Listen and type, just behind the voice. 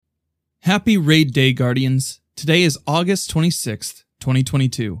Happy Raid Day, Guardians. Today is August 26th,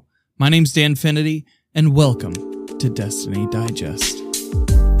 2022. My name's Dan Finity, and welcome to Destiny Digest.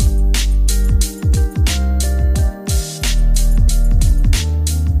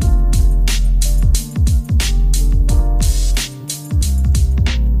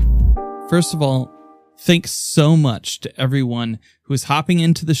 First of all, thanks so much to everyone who is hopping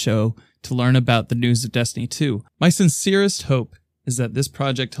into the show to learn about the news of Destiny 2. My sincerest hope is that this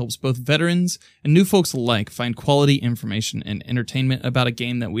project helps both veterans and new folks alike find quality information and entertainment about a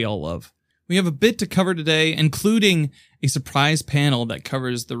game that we all love. We have a bit to cover today, including a surprise panel that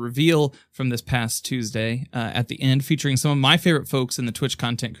covers the reveal from this past Tuesday at the end, featuring some of my favorite folks in the Twitch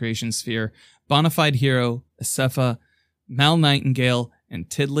content creation sphere, Bonafide Hero, Asefa, Mal Nightingale, and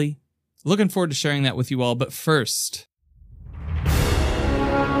Tidley. Looking forward to sharing that with you all, but first,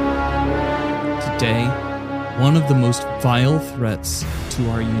 today, one of the most vile threats to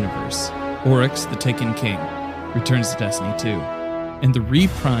our universe, Oryx the Taken King, returns to Destiny 2, and the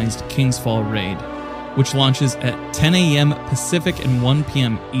reprised King's Fall raid, which launches at 10 a.m. Pacific and 1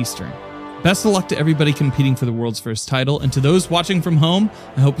 p.m. Eastern. Best of luck to everybody competing for the world's first title, and to those watching from home,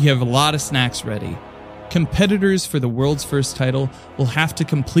 I hope you have a lot of snacks ready. Competitors for the world's first title will have to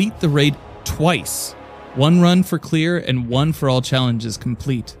complete the raid twice, one run for clear and one for all challenges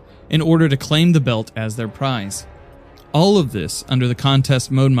complete, in order to claim the belt as their prize. All of this under the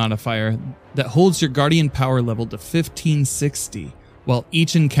contest mode modifier that holds your Guardian power level to 1560, while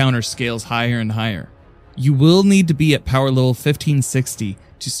each encounter scales higher and higher. You will need to be at power level 1560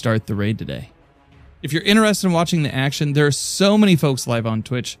 to start the raid today. If you're interested in watching the action, there are so many folks live on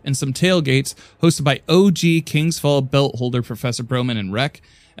Twitch and some tailgates hosted by OG King's Fall belt holder Professor Broman and Rek,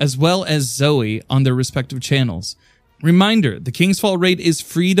 as well as Zoe on their respective channels. Reminder, the King's Fall raid is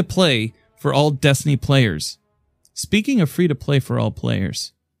free to play for all Destiny players. Speaking of free to play for all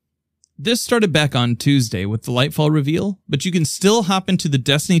players, this started back on Tuesday with the Lightfall reveal, but you can still hop into the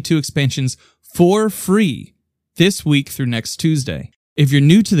Destiny 2 expansions for free this week through next Tuesday. If you're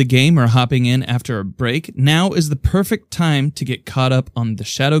new to the game or hopping in after a break, now is the perfect time to get caught up on the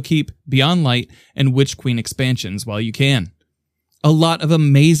Shadowkeep, Beyond Light, and Witch Queen expansions while you can. A lot of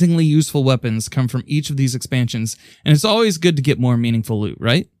amazingly useful weapons come from each of these expansions, and it's always good to get more meaningful loot,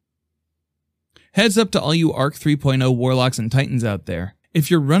 right? Heads up to all you Arc 3.0 Warlocks and Titans out there.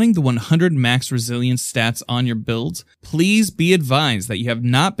 If you're running the 100 max resilience stats on your builds, please be advised that you have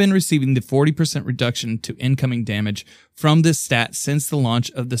not been receiving the 40% reduction to incoming damage from this stat since the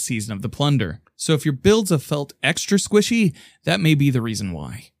launch of the Season of the Plunder. So if your builds have felt extra squishy, that may be the reason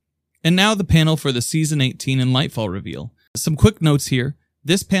why. And now the panel for the Season 18 and Lightfall reveal. Some quick notes here.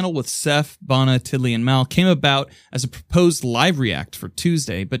 This panel with Seth, Bana, Tidley, and Mal came about as a proposed live react for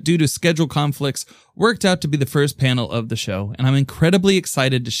Tuesday, but due to schedule conflicts, worked out to be the first panel of the show, and I'm incredibly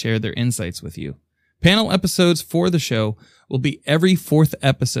excited to share their insights with you. Panel episodes for the show will be every fourth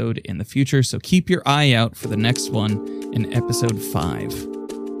episode in the future, so keep your eye out for the next one in episode 5.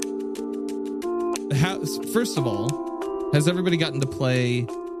 First of all, has everybody gotten to play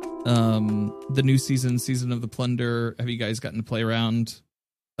the new Season of the Plunder? Have you guys gotten to play around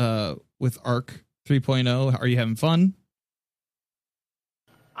with Arc 3.0? Are you having fun?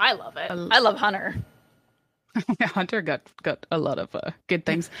 I love it. I love Hunter. Yeah, Hunter got a lot of good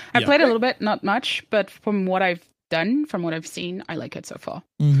things. I played a little bit, not much, but from what I've done, from what I've seen, I like it so far.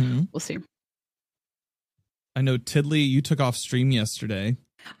 Mm-hmm. We'll see. I know, Tidley, you took off stream yesterday.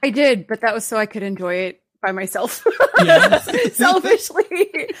 I did, but that was so I could enjoy it by myself. Yeah. Selfishly.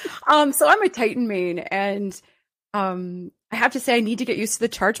 So I'm a Titan main, and I have to say I need to get used to the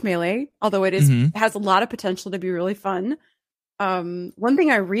charge melee, although it has a lot of potential to be really fun. One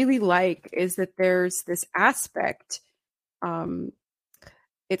thing I really like is that there's this aspect.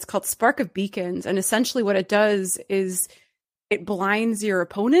 It's called Spark of Beacons, and essentially what it does is it blinds your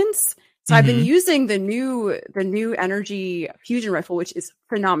opponents. So I've been using the new energy fusion rifle, which is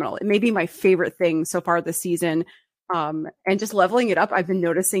phenomenal. It may be my favorite thing so far this season. And just leveling it up, I've been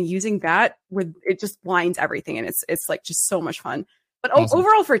noticing using that with it just blinds everything, and it's like just so much fun. But awesome.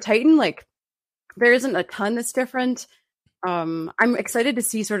 Overall for Titan, like there isn't a ton that's different. I'm excited to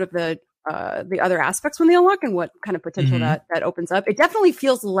see sort of the other aspects when they unlock and what kind of potential that opens up. It definitely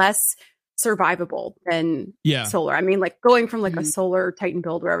feels less survivable than solar. I mean, like going from like a solar Titan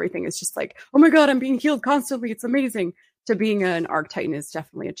build where everything is just like, oh my god, I'm being healed constantly, it's amazing, to being an Arc Titan is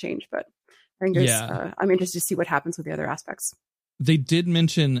definitely a change. But I think I'm interested to see what happens with the other aspects. They did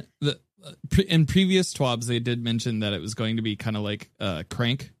mention that in previous TWABs, they did mention that it was going to be kind of like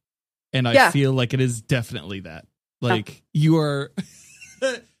Crank, and I feel like it is definitely that. Like you are,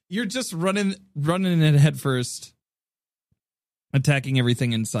 you're just running in head first, attacking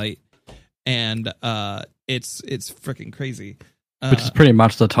everything in sight. and it's freaking crazy. Which is pretty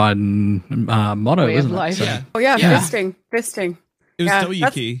much the Titan motto, isn't it? So. Yeah. Oh yeah, fisting. It was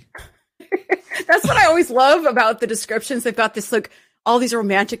W-key. That's what I always love about the descriptions. They've got this like all these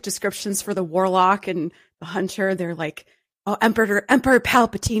romantic descriptions for the warlock and the hunter. They're like, oh, Emperor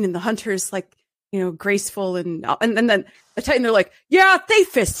Palpatine, and the hunter's like, graceful, and then the Titan. They're like, yeah, they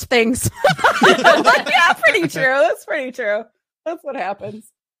fist things. Like, yeah, pretty true. That's pretty true. That's what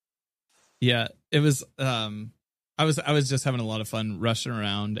happens. Yeah, it was. I was just having a lot of fun rushing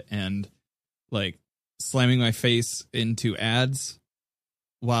around and like slamming my face into ads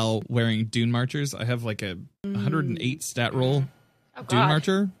while wearing Dune Marchers. I have like a 108 stat roll Dune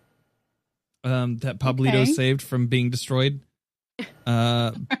Marcher that Pablito saved from being destroyed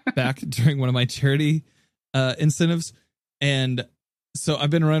back during one of my charity incentives. And so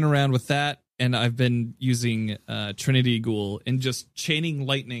I've been running around with that, and I've been using Trinity Ghoul and just chaining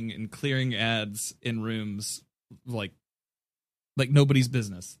lightning and clearing ads in rooms like nobody's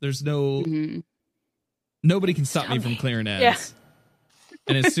business. There's nobody can stop me from clearing ads. Yeah.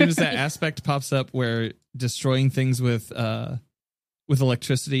 And as soon as that aspect pops up where destroying things with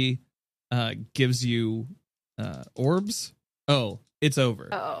electricity gives you orbs, it's over.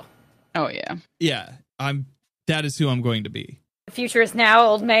 Oh yeah. Yeah, that is who I'm going to be. The future is now,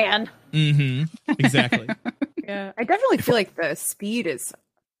 old man. Exactly. Yeah, I definitely feel like the speed is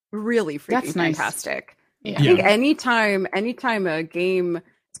really freaking fantastic. Yeah. I think anytime a game,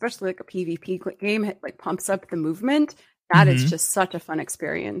 especially like a PvP game, like pumps up the movement, that is just such a fun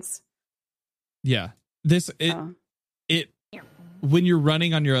experience. Yeah, when you're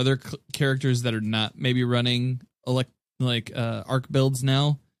running on your other characters that are not maybe running arc builds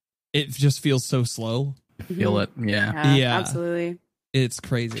now, it just feels so slow. Feel it, yeah, absolutely. It's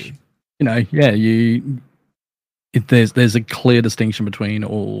crazy. There's a clear distinction between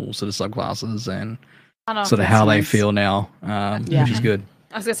all sort of subclasses and sort of how they feel now, which is good.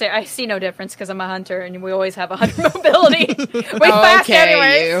 I was gonna say I see no difference because I'm a hunter and we always have 100 mobility. Fast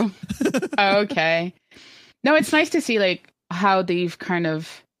anyway. Okay. No, it's nice to see like how they've kind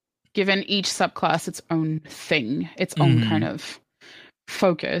of given each subclass its own thing, its own kind of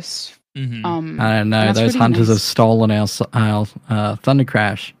focus. I don't know. Those hunters have stolen our Thunder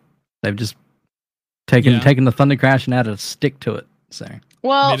Crash. They've just taken the Thunder Crash and added a stick to it. So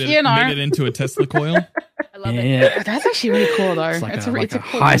made it into a Tesla coil. I love it. That's actually really cool, though. It's a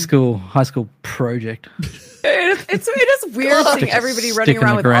cool high school project. It is weird seeing everybody running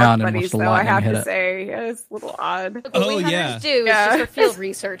around with arc buddies, though. I have to say, it's a little odd. What we hunters do is just for field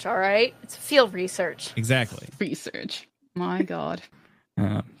research. All right, it's field research. Exactly. Research. My God.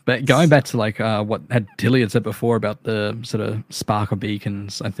 But going back to like what Tilly had said before about the sort of spark of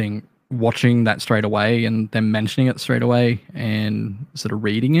beacons, I think watching that straight away and them mentioning it straight away and sort of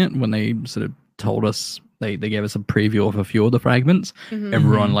reading it when they sort of told us they gave us a preview of a few of the fragments,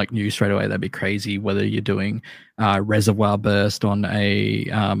 everyone like knew straight away that'd be crazy whether you're doing reservoir burst on a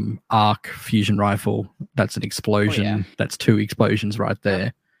arc fusion rifle. That's an explosion. That's 2 explosions right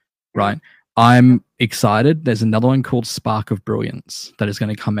there. Right. I'm excited. There's another one called Spark of Brilliance that is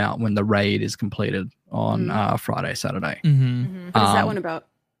going to come out when the raid is completed on Friday, Saturday. What is that one about?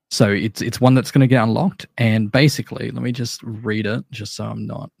 So it's one that's going to get unlocked, and basically, let me just read it, just so I'm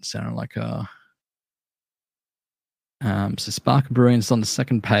not sounding like a. So Spark of Brilliance on the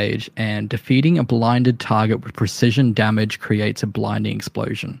second page, and defeating a blinded target with precision damage creates a blinding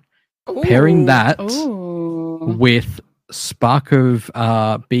explosion. Ooh. Pairing that with Spark of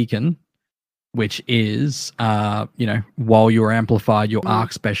Beacon, which is, while you're amplified, your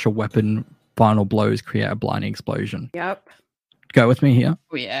arc special weapon final blows create a blinding explosion. Yep. Go with me here.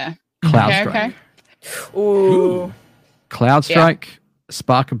 Oh, yeah. Cloud Strike. Okay. Ooh. Cloud Strike,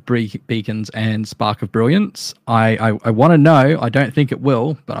 Spark of Beacons, and Spark of Brilliance. I want to know. I don't think it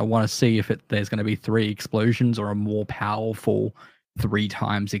will, but I want to see if there's going to be 3 explosions or a more powerful 3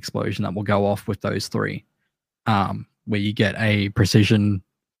 times explosion that will go off with those 3. Where you get a precision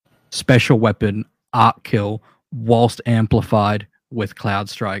special weapon arc kill whilst amplified with Cloud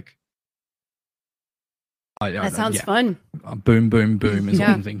Strike. That sounds fun. Boom, boom, boom is what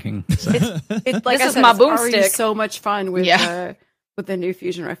I'm thinking. So. It's like this is my boomstick. So much fun with the new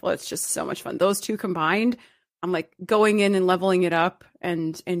fusion rifle. It's just so much fun. Those 2 combined, I'm like going in and leveling it up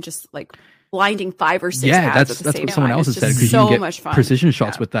and just like blinding 5 or 6. Yeah, that's what someone else has said, because you can get precision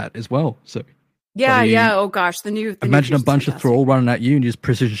shots with that as well. So oh gosh, the new imagine a bunch of thrall running at you and just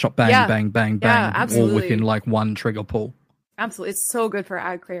precision shot, bang, bang, bang, bang, absolutely. all within like 1 trigger pull. Absolutely. It's so good for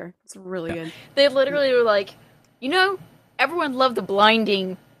ad clear. It's really good. They literally were like, everyone loved the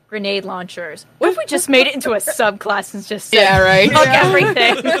blinding grenade launchers. What if we just made it into a subclass and just said,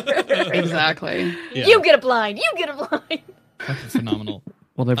 everything? Exactly. Yeah. You get a blind. You get a blind. Fucking phenomenal.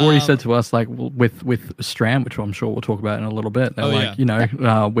 Well, they've already said to us, like with Strand, which I'm sure we'll talk about in a little bit.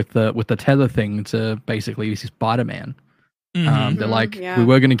 They're with the tether thing to basically use Spider-Man. They're like, we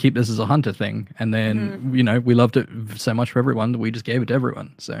were going to keep this as a hunter thing, and then we loved it so much for everyone that we just gave it to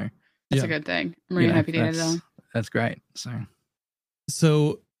everyone. So that's a good thing. I'm really happy to hear that. That's great.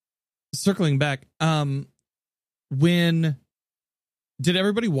 So circling back, when did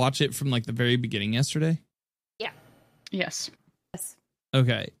everybody watch it from like the very beginning yesterday? Yeah. Yes.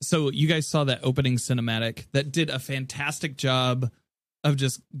 Okay, so you guys saw that opening cinematic that did a fantastic job of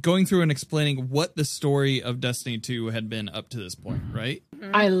just going through and explaining what the story of Destiny 2 had been up to this point, right?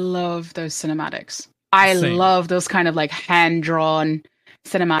 I love those cinematics. I love those kind of like hand-drawn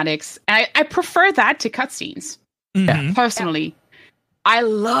cinematics. And I prefer that to cutscenes, personally. I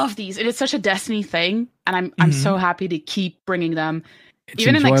love these. And it's such a Destiny thing, and I'm so happy to keep bringing them. It's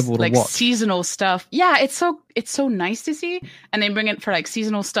even in like watch. seasonal stuff. Yeah, it's so nice to see, and they bring it for like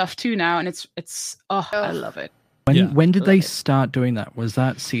seasonal stuff too now, and it's I love it. When did they start doing that? Was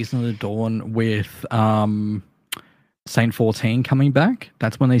that Season of the Dawn with Saint 14 coming back?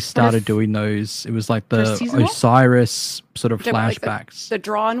 That's when they started doing those. It was like the Osiris sort of flashbacks. Like the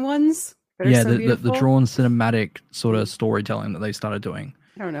drawn ones? The drawn cinematic sort of storytelling that they started doing.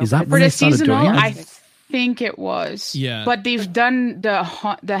 I don't know. Is that For when the they started seasonal, doing it? I think it was. Yeah. But they've done the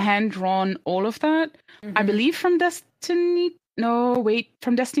hand-drawn all of that. I believe from Destiny... No, wait.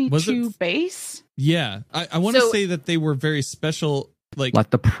 From Destiny 2 base? Yeah. I want to say that they were very special. Like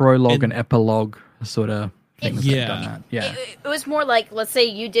the prologue and epilogue sort of things. Yeah. It was more like, let's say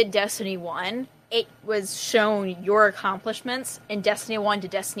you did Destiny 1. It was shown your accomplishments in Destiny 1 to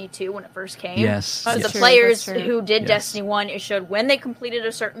Destiny 2 when it first came. Yes. So the Yes. players who did Destiny 1, it showed when they completed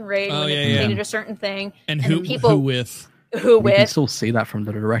a certain raid, when they completed a certain thing. And who with. You can still see that from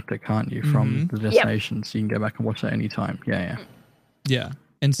the director, can't you? From the destination, so you can go back and watch that anytime. Yeah.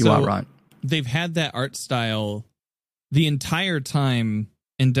 And so you are right. They've had that art style the entire time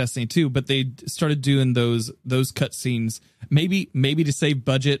in Destiny 2, but they started doing those cutscenes maybe to save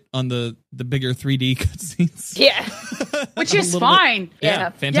budget on the bigger 3D cutscenes. Yeah. Which is fine.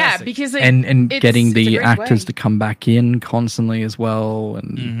 Yeah, fantastic. Yeah, because and getting the actors to come back in constantly as well,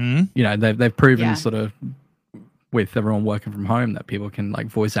 and they've proven sort of with everyone working from home that people can, like,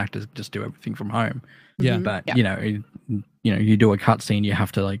 voice actors just do everything from home. Yeah, but you do a cutscene, you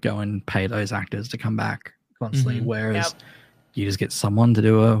have to like go and pay those actors to come back constantly, whereas you just get someone to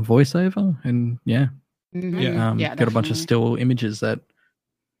do a voiceover, and get a bunch of still images that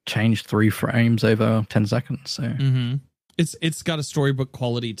change 3 frames over 10 seconds. So it's got a storybook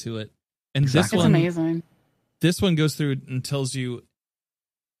quality to it, and it's amazing. This one goes through and tells you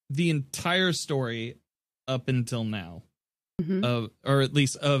the entire story up until now, or at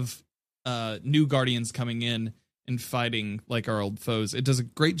least of new Guardians coming in and fighting like our old foes. It does a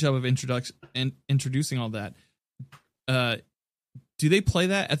great job of introducing all that. Do they play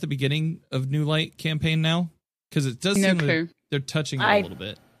that at the beginning of New Light campaign now? Because it does seem like they're touching it a little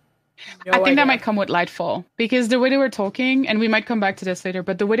bit. I think that might come with Lightfall, because the way they were talking, and we might come back to this later,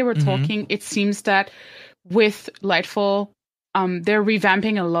 but the way they were talking, it seems that with Lightfall, they're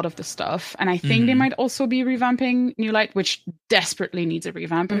revamping a lot of the stuff, and I think they might also be revamping New Light, which desperately needs a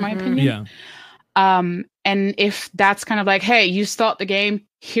revamp, in my opinion. And if that's kind of like, hey, you start the game,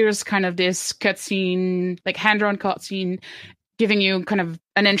 here's kind of this cutscene, like hand-drawn cutscene, giving you kind of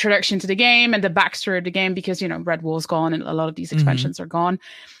an introduction to the game and the backstory of the game, because Red Wall's gone and a lot of these expansions are gone,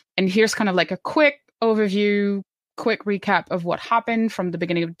 and here's kind of like a quick overview, quick recap of what happened from the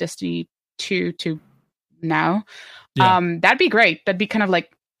beginning of Destiny 2 to now. That'd be great. That'd be kind of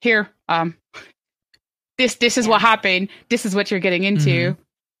like, here, this is what happened, this is what you're getting into,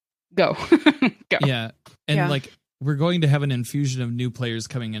 go. Go. And like, we're going to have an infusion of new players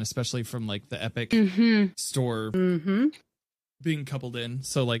coming in, especially from like the Epic store being coupled in,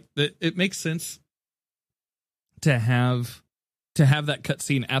 so like it makes sense to have that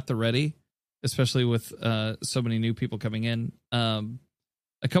cutscene at the ready, especially with so many new people coming in.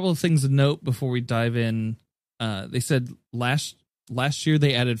 A couple of things to note before we dive in. They said last year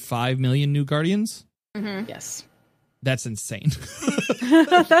they added 5 million new Guardians. Yes. That's insane.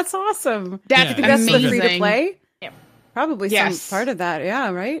 That's awesome. That's the amazing. free to play? Yep. Probably some part of that.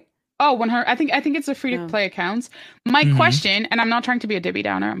 Yeah, right? Oh, 100. I think it's a free to play accounts. My question, and I'm not trying to be a Debbie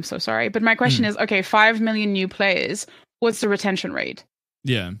Downer, I'm so sorry, but my question is, okay, 5 million new players, what's the retention rate?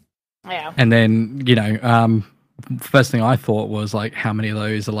 Yeah. And then, first thing I thought was like, how many of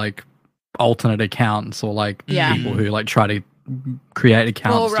those are like alternate accounts, or like people who like try to create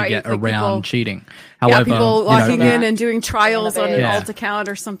accounts right, to get like around people- cheating. Yeah, However, people logging Yeah. in and doing trials on an Yeah. alt account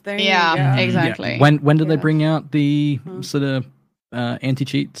or something. Yeah, exactly. When did they Yeah. bring out the Mhm. sort of anti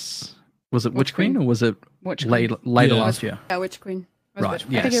cheats? Was it Witch Witch Queen Queen. or was it Witch later later Yeah. last year? Yeah, Witch Queen. Was Right. Witch-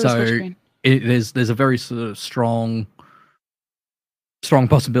 I Yeah. think it was Witch So Queen. there's a very sort of strong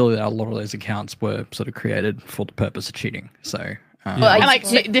possibility that a lot of those accounts were sort of created for the purpose of cheating. So And like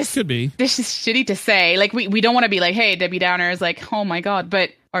this Could be. this is shitty to say. Like we don't want to be like, hey, Debbie Downers, like, oh my god,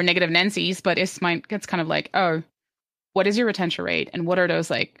 but or negative Nancy's, but it's kind of like, oh, what is your retention rate and what are those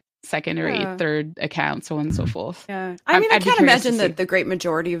like secondary, Yeah. third accounts, so on and so forth. Yeah, I'm- I mean, I I'd be can't curious to imagine see. that the great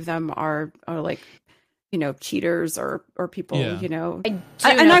majority of them are like, cheaters or people, Yeah.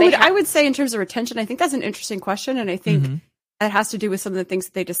 I would say in terms of retention, I think that's an interesting question, and I think Mhm. that has to do with some of the things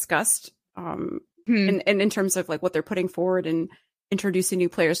that they discussed, and in terms of like what they're putting forward and introducing new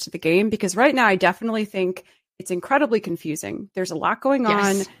players to the game. Because right now, I definitely think it's incredibly confusing. There's a lot going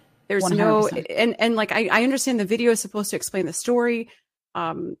on. Yes. There's 100%. and like I understand the video is supposed to explain the story,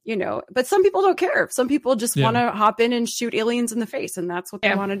 but some people don't care. Some people just Yeah. want to hop in and shoot aliens in the face, and that's what they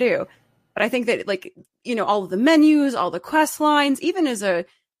Yeah. want to do. But I think that all of the menus, all the quest lines, even as a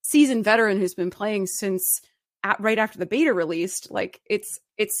seasoned veteran who's been playing since right after the beta released, like it's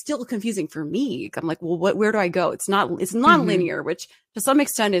still confusing for me. I'm like, well, where do I go? It's non-linear, which to some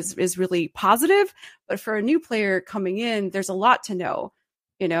extent is really positive. But for a new player coming in, there's a lot to know,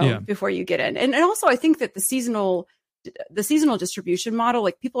 Yeah. before you get in. And also I think that the seasonal distribution model,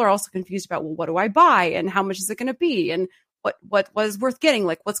 like people are also confused about, well, what do I buy and how much is it going to be? And what was worth getting?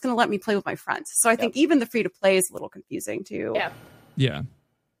 Like what's going to let me play with my friends? So I think even the free to play is a little confusing too. Yeah. Yeah.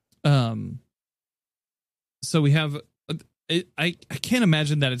 So we have. I can't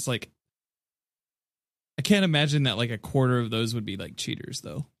imagine that it's like. I can't imagine that like a quarter of those would be like cheaters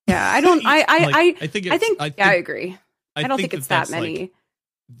though. Yeah, I don't. I think. I agree. I don't think it's that that's, many.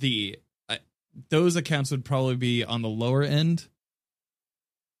 Like, those accounts would probably be on the lower end.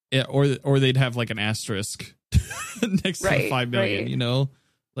 Yeah, or they'd have like an asterisk next to Right, 5 million. right.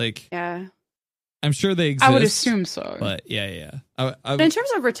 Like Yeah. I'm sure they exist. I would assume so. But yeah. But in terms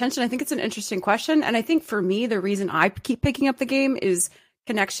of retention, I think it's an interesting question, and I think for me, the reason I keep picking up the game is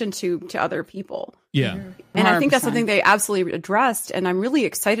connection to other people. Yeah. And I think that's 100%. something they absolutely addressed, and I'm really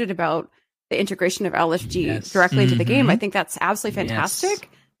excited about the integration of LFG directly into the game. I think that's absolutely fantastic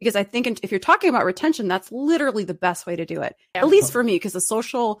because I think if you're talking about retention, that's literally the best way to do it, at least for me, because the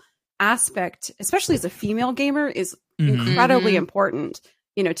social aspect, especially as a female gamer, is incredibly important.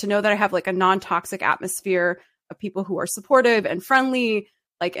 To know that I have like a non-toxic atmosphere of people who are supportive and friendly,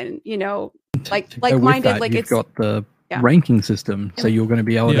 like-minded. Like you've it's got the yeah. ranking system, so you're going to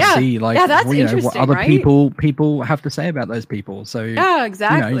be able to see like that's what interesting, other right? people have to say about those people. So yeah,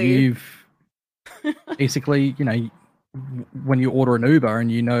 exactly. you've basically when you order an Uber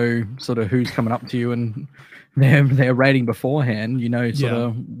and sort of who's coming up to you and their rating beforehand, sort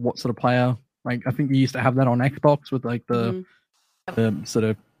of what sort of player. Like I think you used to have that on Xbox with like the sort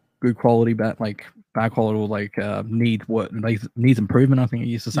of good quality but like bad quality or like needs improvement, I think it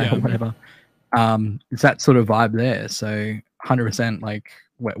used to say, or whatever. It's that sort of vibe there. So 100% like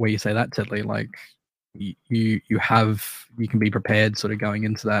where you say that, Tedley, like you can be prepared sort of going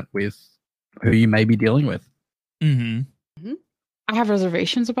into that with who you may be dealing with. I have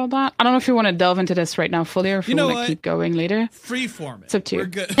reservations about that. I don't know if you want to delve into this right now fully or if you want to keep going later. Freeform it. It's up to you. We're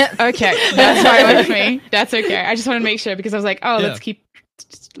good. Okay, that's fine with me. That's okay. I just want to make sure because I was like, let's keep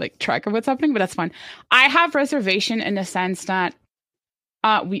like track of what's happening, but that's fine. I have reservation in the sense that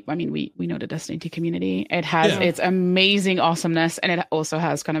we know the Destiny 2 community. It has its amazing awesomeness and it also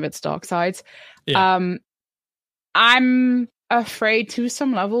has kind of its dark sides. Yeah. I'm afraid to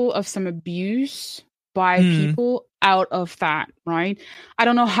some level of some abuse by people out of that, right? I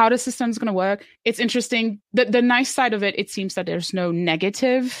don't know how the system's going to work. It's interesting. The nice side of it, it seems that there's no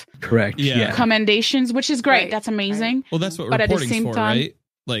negative commendations, which is great. Right. That's amazing. Well, that's what But at the reporting's same for, time- right?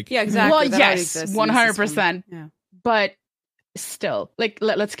 Like, Yeah, exactly. Well, That yes, already exists in the 100%. system. Yeah. But still, like,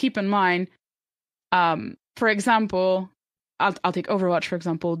 let's keep in mind, for example, I'll take Overwatch, for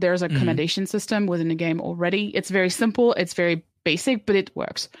example. There's a commendation system within the game already. It's very simple. It's very basic, but it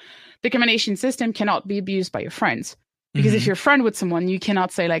works. The commendation system cannot be abused by your friends. Because if you're friend with someone, you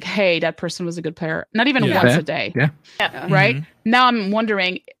cannot say like, hey, that person was a good player. Not even once a day. Yeah. Right? Now I'm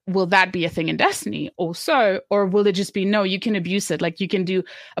wondering, will that be a thing in Destiny also? Or will it just be, no, you can abuse it. Like you can do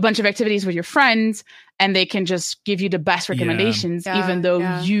a bunch of activities with your friends and they can just give you the best recommendations, even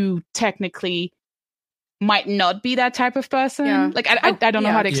though you technically might not be that type of person. Yeah. Like I don't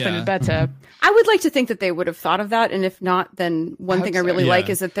know how to explain it better. I would like to think that they would have thought of that, and if not, then one thing I really like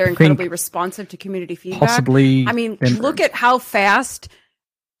is that they're incredibly responsive to community feedback. Possibly, I mean, look at how fast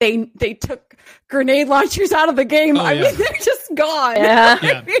they took grenade launchers out of the game. I mean, they're just gone.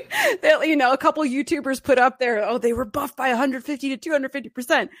 Yeah. They, a couple YouTubers put up there, they were buffed by 150 to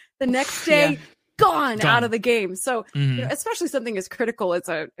 250%. The next day, gone out of the game. So, especially something as critical as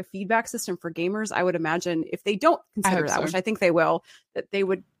a feedback system for gamers, I would imagine if they don't consider that, which I think they will, that they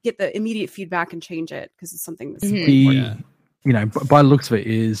would get the immediate feedback and change it because it's something that's important. By the looks of it,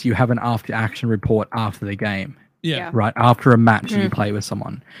 is you have an after-action report after the game. Yeah. Right after a match that you play with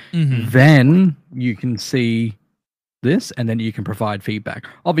someone, then you can see this, and then you can provide feedback.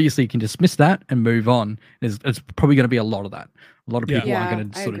 Obviously, you can dismiss that and move on. It's probably going to be a lot of that. A lot of people aren't going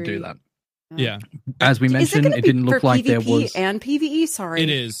to sort of do that. Yeah. As we mentioned, it didn't look like there was and PvE. Sorry, it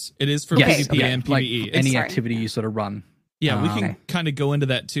is for PvP and PvE. Like any activity you sort of run. Yeah, we can kind of go into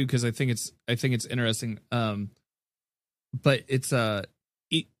that too because I think it's interesting. But it's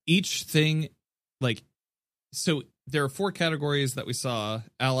each thing like. So there are 4 categories that we saw: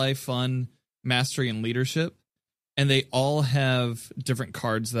 ally, fun, mastery, and leadership. And they all have different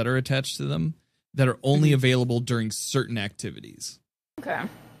cards that are attached to them that are only available during certain activities. Okay.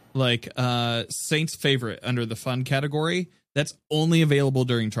 Like Saint's Favorite under the fun category, that's only available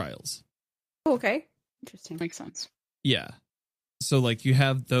during trials. Oh, okay. Interesting. Makes sense. Yeah. So like you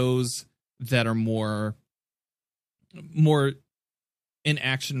have those that are more in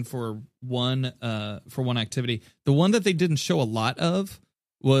action for one activity. The one that they didn't show a lot of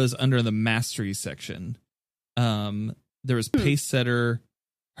was under the mastery section. There was pace setter,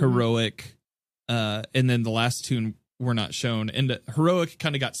 heroic, and then the last 2 were not shown, and heroic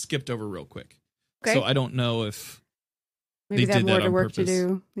kind of got skipped over real quick. Okay. So I don't know if maybe they did more that on work purpose. to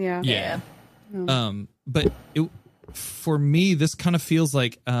do. Yeah. But for me, this kind of feels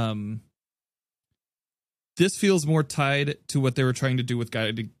like this feels more tied to what they were trying to do with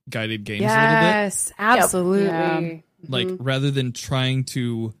guided games a little bit. Yes, absolutely. Yeah. Like rather than trying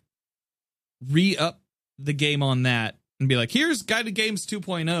to re-up the game on that and be like, here's guided games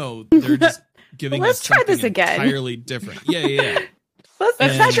 2.0, they're just giving let's us try this again. entirely different. Yeah. Let's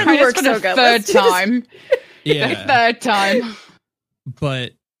try this for the third time. Yeah. The third time.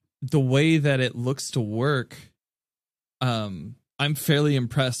 But the way that it looks to work, I'm fairly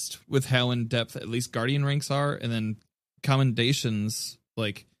impressed with how in depth at least Guardian ranks are, and then commendations.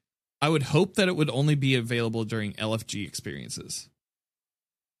 Like, I would hope that it would only be available during LFG experiences.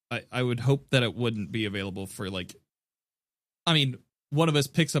 I would hope that it wouldn't be available for one of us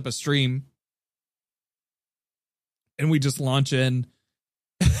picks up a stream and we just launch in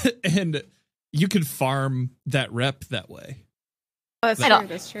and you could farm that rep that way. I don't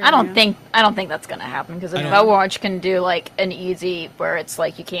think that's gonna happen because if Overwatch can do like an easy where it's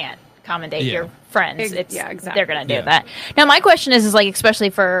like you can't commendate your friends, exactly. They're gonna do that. Now my question is like,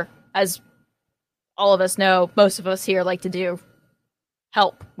 especially for, as all of us know, most of us here like to do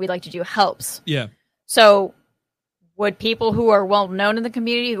help. We like to do helps. Yeah. So would people who are well known in the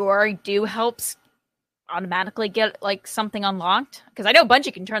community who already do helps automatically get like something unlocked? Because I know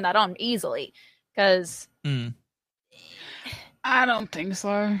Bungie can turn that on easily. Because I don't think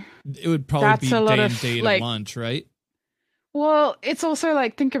so. It would probably be day and date at lunch, right? Well, it's also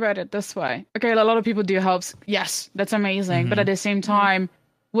like, think about it this way. Okay, a lot of people do helps. Yes, that's amazing. But at the same time,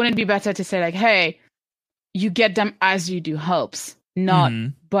 wouldn't it be better to say like, hey, you get them as you do helps, not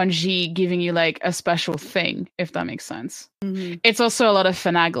Bungie giving you like a special thing, if that makes sense. It's also a lot of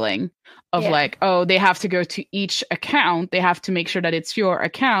finagling of like, oh, they have to go to each account. They have to make sure that it's your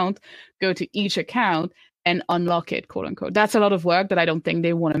account, go to each account and unlock it, quote unquote. That's a lot of work that I don't think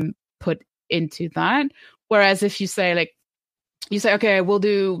they want to put into that. Whereas if you say like, okay, we'll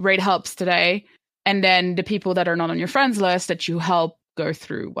do raid helps today, and then the people that are not on your friends list that you help go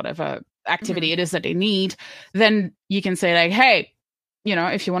through whatever activity it is that they need, then you can say like, hey,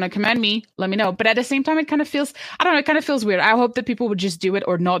 if you want to commend me, let me know. But at the same time, it kind of feels, I don't know, it kind of feels weird. I hope that people would just do it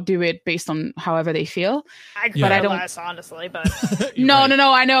or not do it based on however they feel. I don't less, honestly, but no,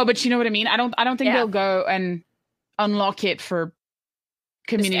 I know, but you know what I mean? I don't think they'll go and unlock it for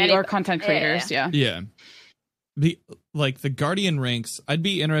community or content creators. Yeah. The Guardian ranks, I'd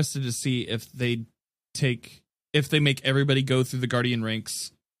be interested to see if they make everybody go through the Guardian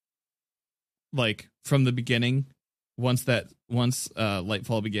ranks like from the beginning once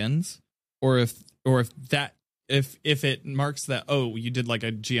Lightfall begins, or if it marks that, oh, you did like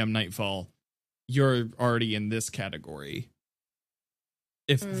a GM Nightfall, you're already in this category.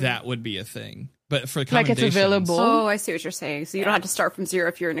 If that would be a thing. But for like it's available. Oh, I see what you're saying. So you don't have to start from zero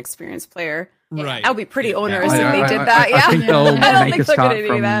if you're an experienced player. Right. That would be pretty onerous if they did that. I think they'll make a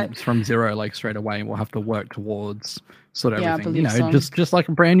start from zero, like straight away, and we'll have to work towards sort of everything. I believe so. just like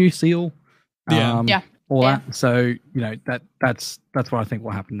a brand new seal. All that. So that's what I think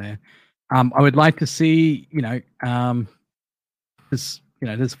will happen there. I would like to see, there's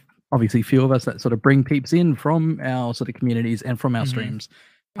obviously a few of us that sort of bring peeps in from our sort of communities and from our streams.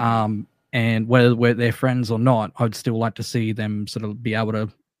 And whether they're friends or not, I'd still like to see them sort of be able to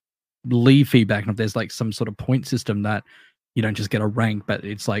leave feedback. And if there's like some sort of point system that you don't just get a rank, but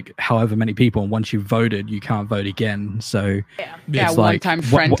it's like however many people, and once you've voted, you can't vote again. So it's like one-time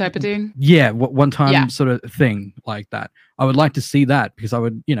friend type of thing. Yeah, one-time sort of thing like that. I would like to see that because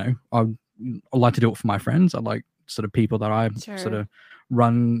I'd like to do it for my friends. I like sort of people that I sort of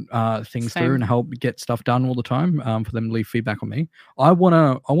run things through and help get stuff done all the time, for them to leave feedback on me. I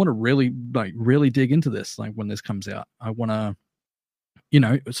wanna really dig into this, like when this comes out. I wanna,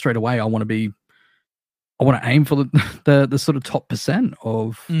 straight away I want to aim for the sort of top %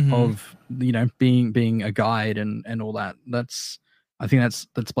 of being a guide and all that. I think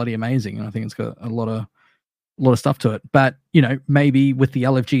that's bloody amazing, and I think it's got a lot of stuff to it. But maybe with the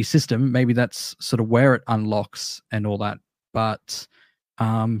LFG system, maybe that's sort of where it unlocks and all that. But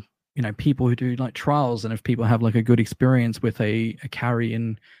people who do like trials, and if people have like a good experience with a carry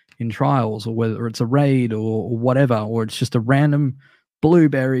in trials, or whether it's a raid or whatever, or it's just a random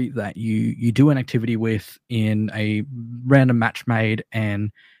blueberry that you do an activity with in a random match made,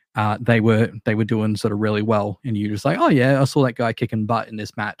 and they were doing sort of really well, and you just like, oh yeah, I saw that guy kicking butt in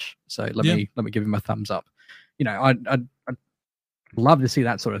this match, so let me give him a thumbs up. I'd love to see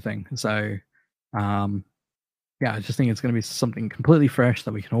that sort of thing. So I just think it's going to be something completely fresh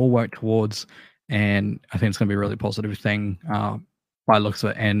that we can all work towards, and I think it's going to be a really positive thing by looks of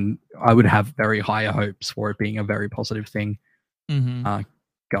it, and I would have very higher hopes for it being a very positive thing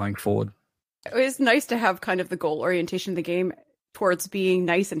going forward. It's nice to have kind of the goal orientation of the game towards being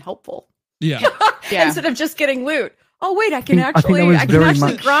nice and helpful. Yeah. Instead of just getting loot. Oh wait, I can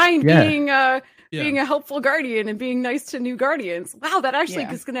actually grind being a helpful guardian and being nice to new guardians. Wow, that actually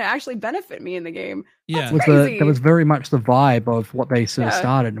is going to actually benefit me in the game. Yeah, that was very much the vibe of what they sort of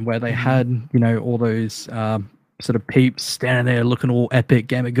started, and where they had all those sort of peeps standing there looking all epic.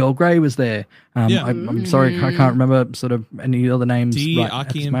 Gamer Girl Grey was there. I'm sorry, I can't remember sort of any other names.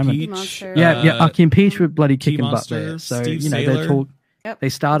 Aki and Peach. Aki and Peach were bloody kicking butt there. So Steve they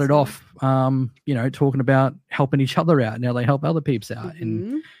started off talking about helping each other out. Now they help other peeps out,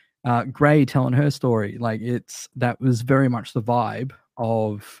 and Grey telling her story. Like that was very much the vibe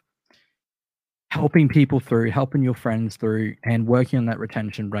of helping people through, helping your friends through, and working on that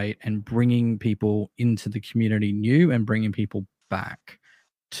retention rate and bringing people into the community new and bringing people back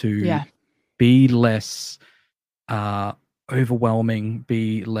to be less overwhelming,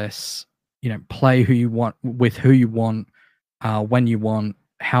 be less, play who you want, with who you want, when you want,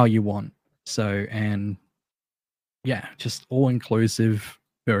 how you want. So, and just all inclusive,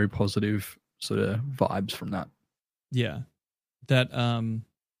 very positive sort of vibes from that. Yeah. That,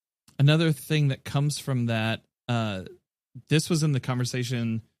 another thing that comes from that, this was in the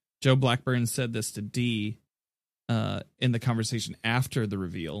conversation. Joe Blackburn said this to D in the conversation after the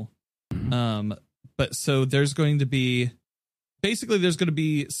reveal. But so there's going to be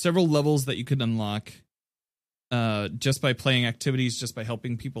several levels that you can unlock just by playing activities, just by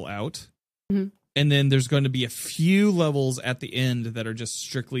helping people out. And then there's going to be a few levels at the end that are just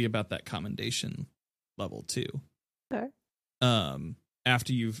strictly about that commendation level too. Okay.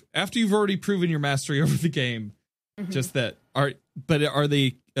 After you've already proven your mastery over the game, just that are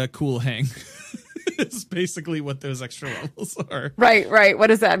they a cool hang? It's basically what those extra levels are. Right. What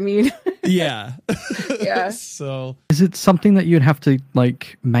does that mean? Yeah. Yeah. So is it something that you'd have to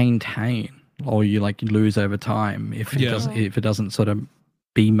like maintain, or you like lose over time if it doesn't sort of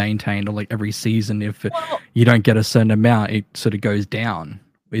be maintained, or like every season if you don't get a certain amount, it sort of goes down?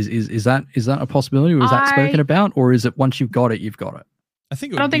 Is that a possibility? Was that spoken about, or is it once you've got it, you've got it? I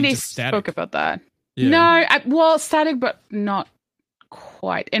don't think they spoke about that. Yeah. No, static, but not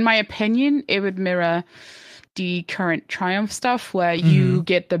quite. In my opinion, it would mirror the current Triumph stuff, where you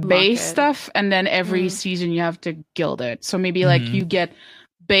get the base stuff, and then every season you have to guild it. So maybe like you get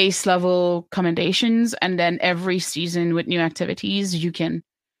base level commendations, and then every season with new activities, you can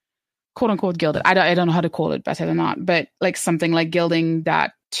quote unquote guild it. I don't know how to call it better than that, but like something like gilding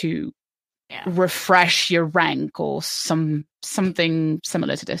that to refresh your rank, or something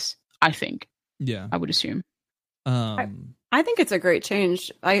similar to this, I think. Yeah, I would assume. I think it's a great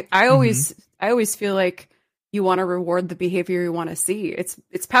change. I always feel like you want to reward the behavior you want to see. It's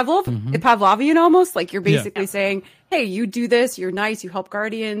Pavlovian almost. Like you're basically saying, hey, you do this, you're nice, you help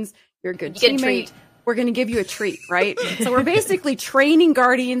guardians, You're a good teammate. We're going to give you a treat, right? So we're basically training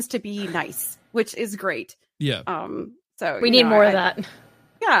Guardians to be nice, which is great. Yeah. So we need more of that.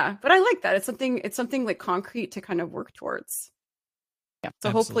 Yeah, but I like that. It's something like concrete to kind of work towards. Yeah.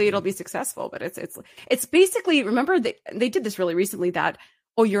 So hopefully it'll be successful. But it's basically, remember they did this really recently that,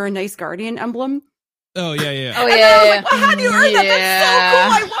 oh, you're a nice Guardian emblem. Oh yeah. Oh yeah. Like, well, how do you earn that?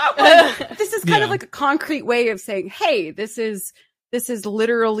 That's so cool. I want one. This is kind of like a concrete way of saying, hey, this is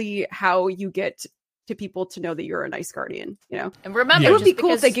literally how you get to people to know that you're a nice Guardian, you know. And remember, it would be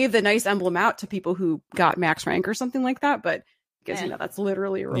cool if they gave the nice emblem out to people who got max rank or something like that, but because that's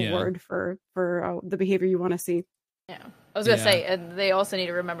literally a reward for the behavior you want to see. Yeah, I was gonna say, they also need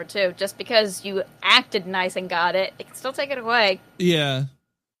to remember too, just because you acted nice and got it, they can still take it away. Yeah.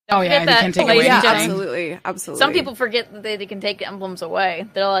 You can take away. Yeah, absolutely. Some people forget that they can take emblems away.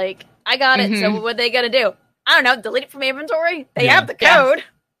 They're like, I got it, so what are they gonna do? I don't know, delete it from inventory? They have the code.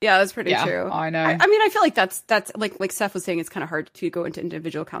 Yeah, that's pretty true. I know. I mean, I feel like that's like Seth was saying, it's kind of hard to go into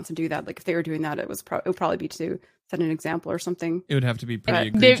individual accounts and do that. Like if they were doing that, it would probably be to set an example or something. It would have to be pretty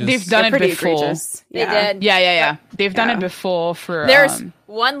egregious. They've done it before. Egregious. They did. Yeah. They've done it before for. There's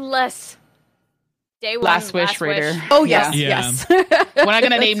one less. Day one, Last Wish Raider. Oh yes. We're not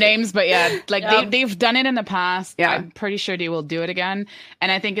gonna name names, but they've done it in the past. Yeah. I'm pretty sure they will do it again.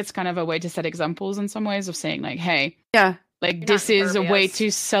 And I think it's kind of a way to set examples in some ways of saying like, hey, like this is a way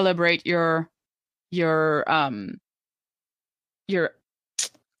to celebrate your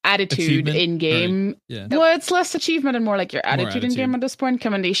attitude in game. Yeah. Well, it's less achievement and more like your attitude in game at this point.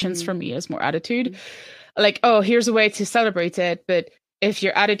 Commendations for me is more attitude. Like, oh, here's a way to celebrate it, but if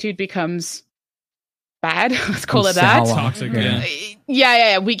your attitude becomes bad, let's call it that. Toxic,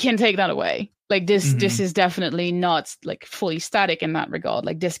 yeah, we can take that away. Like this is definitely not like fully static in that regard.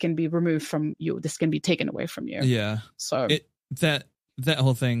 Like this can be removed from you. This can be taken away from you. Yeah. So that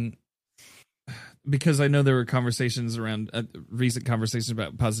whole thing, because I know there were conversations around recent conversations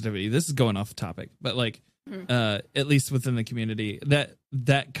about positivity. This is going off topic, but like at least within the community,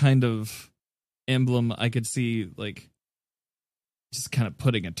 that kind of emblem, I could see like just kind of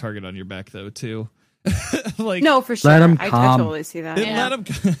putting a target on your back though too. Like, no, for sure. Let them I totally see that. Let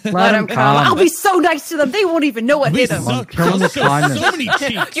them come. I'll be so nice to them. They won't even know what hit them. So many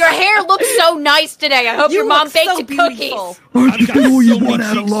cheeks. Your hair looks so nice today. I hope your mom baked you cookies. I've got all you want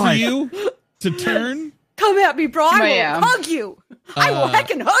out of life. For you to turn. Come at me, bro. I will hug you. I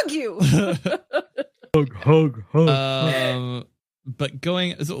can hug you. hug. But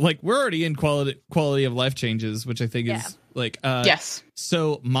we're already in quality of life changes, which I think is like yes.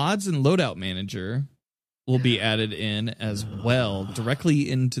 So mods and loadout manager will be added in as well directly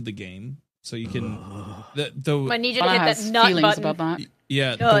into the game, so you can. I need you to hit that nut button. About that.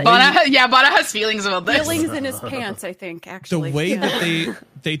 Yeah, Bana has feelings about this. Feelings in his pants, I think. Actually, the way that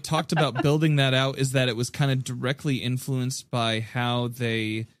they talked about building that out is that it was kind of directly influenced by how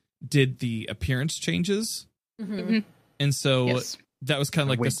they did the appearance changes. Mm-hmm. And so that was kind of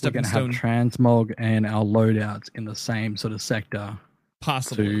like the stepping stone. We're going to have transmog and our loadouts in the same sort of sector.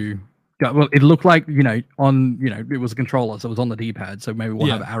 Possibly. Well, it looked like, it was a controller, so it was on the D-pad. So maybe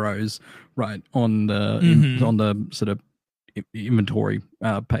we'll have arrows right on the on the sort of inventory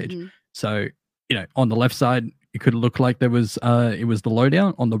page. Mm-hmm. So, on the left side, it could look like there was it was the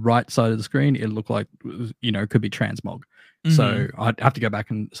loadout. On the right side of the screen, it looked like it could be transmog. Mm-hmm. So I'd have to go back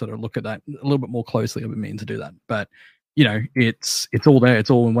and sort of look at that a little bit more closely. I've been meaning to do that, but it's all there. It's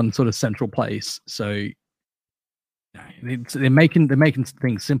all in one sort of central place. So they're making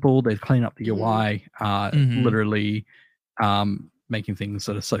things simple. They're cleaning up the UI, literally making things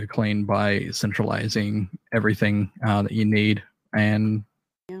sort of so clean by centralizing everything that you need and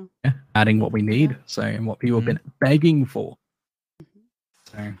adding what we need. So and what people have been begging for.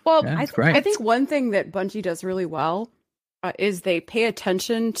 So, I think one thing that Bungie does really well is they pay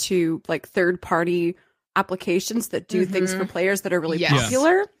attention to like third-party applications that do things for players that are really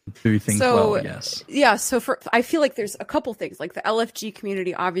popular. Do things well, yes. Yeah, so I feel like there's a couple things. Like the LFG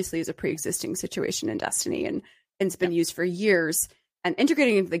community obviously is a pre-existing situation in Destiny and it's been used for years. And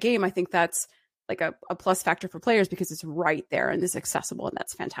integrating into the game, I think that's like a plus factor for players because it's right there and it's accessible and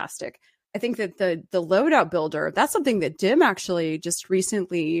that's fantastic. I think that the loadout builder, that's something that Dim actually just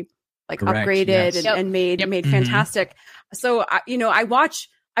recently upgraded and made fantastic. So I watch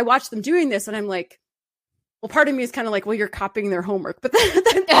them doing this and I'm like, well, part of me is kind of like, well, you're copying their homework. But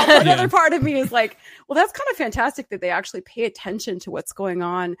then another part of me is like, well, that's kind of fantastic that they actually pay attention to what's going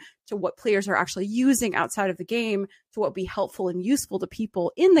on, to what players are actually using outside of the game, to what would be helpful and useful to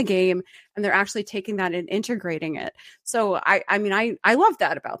people in the game. And they're actually taking that and integrating it. So I love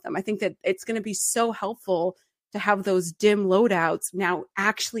that about them. I think that it's going to be so helpful to have those dim loadouts now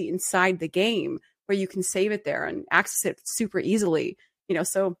actually inside the game where you can save it there and access it super easily.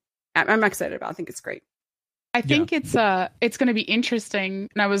 So I'm excited about it. I think it's great. I think it's going to be interesting.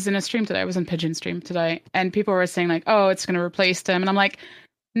 And I was in a stream today. I was in Pigeon stream today, and people were saying like, "Oh, it's going to replace Dim," and I'm like,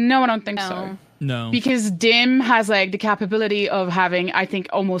 "No, I don't think so." No, because Dim has like the capability of having, I think,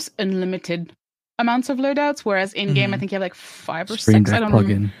 almost unlimited amounts of loadouts, whereas in game I think you have like 5 or Stream 6. Deck I don't plugin.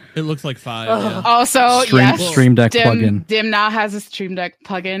 remember. It looks like 5. Yeah. Also, Stream Deck plugin. Dim now has a Stream Deck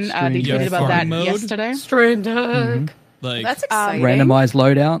plugin. They tweeted about that yesterday. Stream Deck. Like, that's exciting. Randomized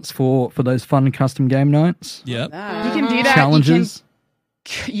loadouts for those fun custom game nights. Yep. You can do that. Challenges.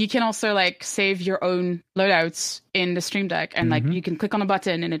 You can also like save your own loadouts in the Stream Deck, and like you can click on a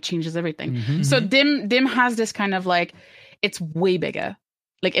button and it changes everything. So Dim has this kind of like, it's way bigger.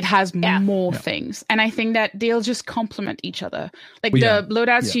 Like it has more things, and I think that they'll just complement each other. Like the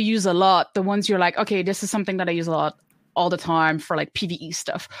loadouts you use a lot, the ones you're like, okay, this is something that I use a lot all the time for like PvE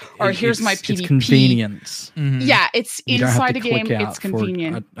stuff, or here's my PvP. It's convenience. Yeah, it's You don't have inside to the game. click out It's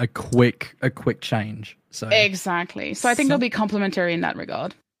convenient. for a quick change. So exactly. So I think they'll be complementary in that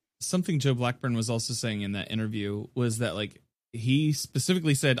regard. Something Joe Blackburn was also saying in that interview was that like he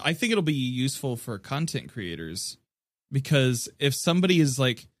specifically said, I think it'll be useful for content creators, because if somebody is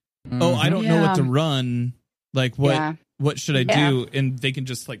like, oh, I don't know what to run, like what should I do? And they can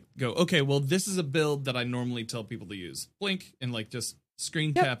just like go, okay, well, this is a build that I normally tell people to use. Blink and like just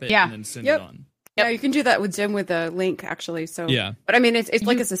screen cap it and then send it on. Yeah, you can do that with Dim with a link actually. So but I mean, it's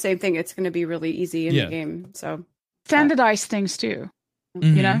like it's the same thing. It's going to be really easy in the game. So standardize things too.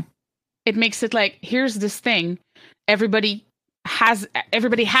 You know, it makes it like, here's this thing, everybody has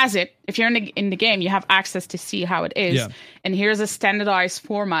it. If you're in the game, you have access to see how it is. And here's a standardized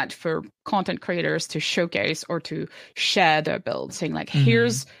format for content creators to showcase or to share their build, saying like,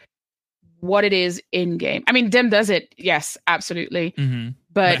 here's what it is in game. I mean, Dim does it, yes, absolutely.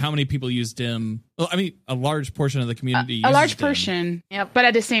 But how many people use Dim? Well, I mean, a large portion of the community uses a large Dim. portion. But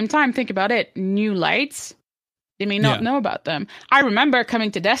at the same time, think about it. New lights, they may not know about them. I remember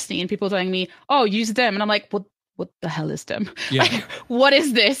coming to Destiny and people telling me, oh, use Dim. And I'm like, what the hell is Dim? Like, what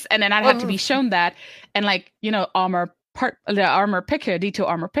is this? And then I'd have to be shown that. And like, you know, the armor picker, D2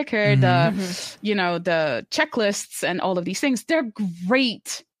 armor picker, the checklists and all of these things, they're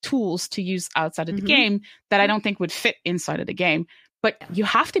great tools to use outside of the game that I don't think would fit inside of the game. But you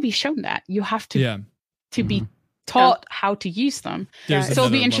have to be shown that. You have to be taught how to use them. So it'll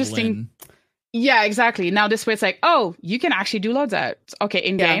be interesting. Yeah, exactly. Now this way it's like, oh, you can actually do loadouts. Okay,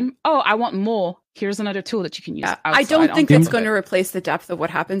 in game. Oh, I want more. Here's another tool that you can use. I don't think it's going to replace the depth of what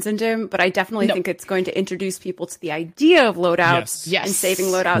happens in Dim, but I definitely think it's going to introduce people to the idea of loadouts and saving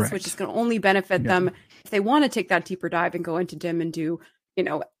loadouts, which is going to only benefit them if they want to take that deeper dive and go into Dim and do, you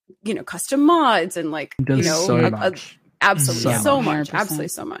know, custom mods and like, absolutely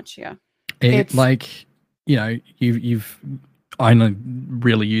so much. Yeah. It's like, you know, I only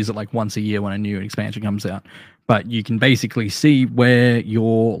really use it like once a year when a new expansion comes out, but you can basically see where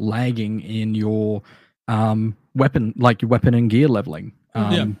you're lagging in your weapon, like your weapon and gear leveling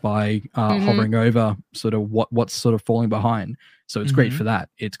by hovering over sort of what's sort of falling behind. So it's great for that.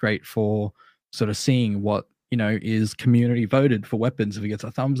 It's great for sort of seeing what, you know, is community voted for weapons. If it gets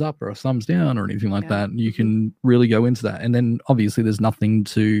a thumbs up or a thumbs down or anything like that, you can really go into that. And then obviously there's nothing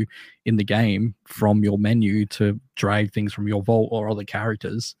in the game from your menu to drag things from your vault or other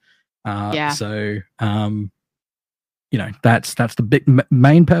characters. So, you know, that's the big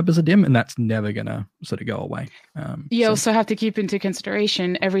main purpose of Dim, and that's never gonna sort of go away. You also have to keep into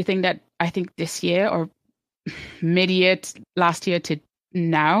consideration everything that I think this year or mid-year last year to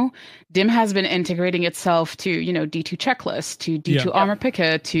now, Dim has been integrating itself to, you know, D2 checklist, to D2 armor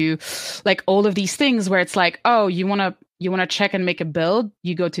picker, to like all of these things where it's like, oh, you want to check and make a build,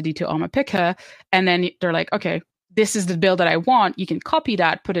 you go to D2 armor picker, and then they're like, okay, this is the build that I want. You can copy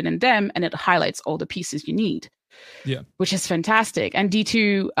that, put it in Dim, and it highlights all the pieces you need. Yeah, which is fantastic. And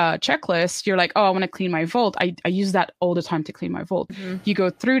D2 checklist, you're like, oh, I want to clean my vault. I use that all the time to clean my vault. You go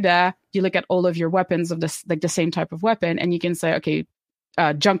through there, you look at all of your weapons of this, like the same type of weapon, and you can say, okay,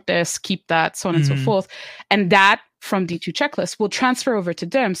 junk this, keep that, so on and so forth. And that from D2 checklist will transfer over to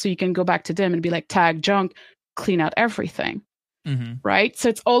Dim, so you can go back to Dim and be like, tag junk, clean out everything. Right? So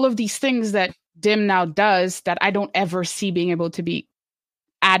it's all of these things that Dim now does that I don't ever see being able to be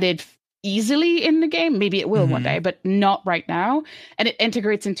added easily in the game. Maybe it will one day, but not right now. And it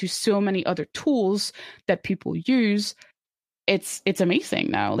integrates into so many other tools that people use. It's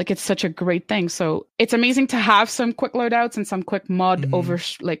amazing now. Like, it's such a great thing. So it's amazing to have some quick loadouts and some quick mod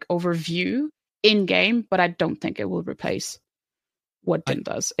overview in game, but I don't think it will replace what Dim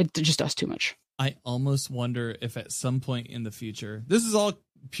does. It just does too much. I almost wonder if at some point in the future, this is all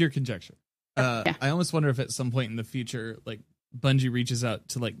pure conjecture. I almost wonder if at some point in the future, like Bungie reaches out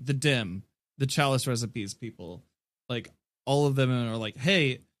to like the Dim, the Chalice Recipes people, like all of them are like,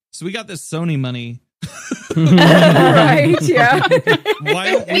 hey, so we got this Sony money. Right, yeah.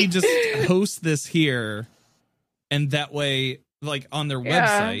 Why don't we just host this here? And that way, like on their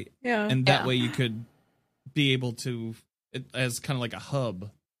website, and that way you could be able to, as kind of like a hub.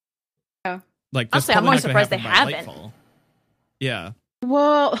 Yeah. Like, honestly, I'm more surprised they haven't. Lightfall. Yeah.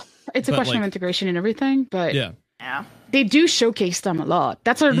 Well, it's a question of integration and everything, but yeah, they do showcase them a lot.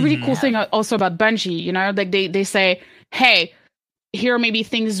 That's a really cool thing also about Bungie, you know, like they say, hey, here are maybe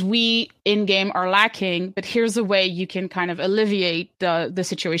things we in-game are lacking, but here's a way you can kind of alleviate the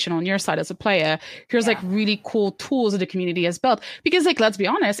situation on your side as a player. Here's like really cool tools that the community has built. Because like, let's be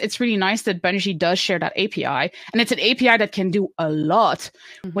honest, it's really nice that Bungie does share that API, and it's an API that can do a lot.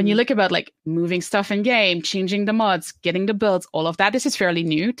 When you look about like moving stuff in game, changing the mods, getting the builds, all of that, this is fairly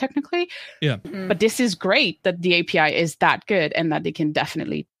new technically. Yeah. But this is great that the API is that good and that they can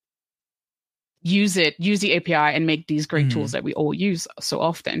definitely use the API and make these great tools that we all use so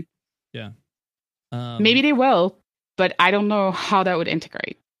often. Yeah. Maybe they will, but I don't know how that would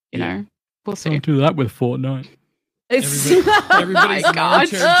integrate, you know? We'll see. Don't do that with Fortnite. Everybody's an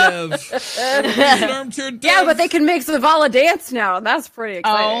armchair dev. Everybody's an armchair dev. Yeah, but they can make Zavala dance now. That's pretty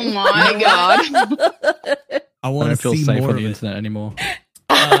exciting. Oh my god. I want to feel see safe more on of the it. internet anymore.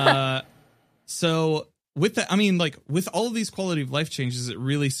 So with that, I mean, like with all of these quality of life changes, it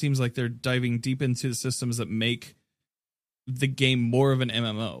really seems like they're diving deep into the systems that make the game more of an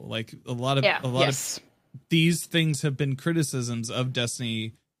MMO. Like a lot of these things have been criticisms of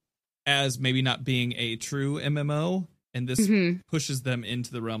Destiny as maybe not being a true MMO, and this pushes them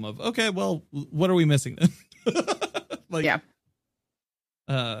into the realm of, okay, well, what are we missing then?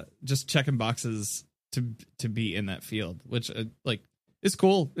 Just checking boxes to be in that field, which like is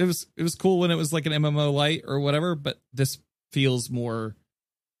cool. It was cool when it was like an MMO light or whatever, but this feels more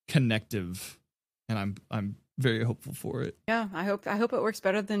connective, and I'm very hopeful for it. Yeah, I hope it works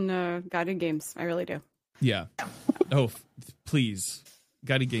better than guided games. I really do. Yeah. Oh, please.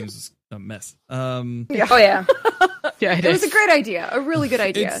 Guided games is a mess. Oh yeah. Yeah, it was a great idea. A really good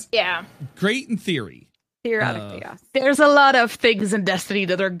idea. Yeah. Great in theory. Theoretically, yeah. There's a lot of things in Destiny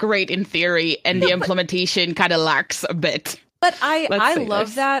that are great in theory, and the implementation kind of lacks a bit. But I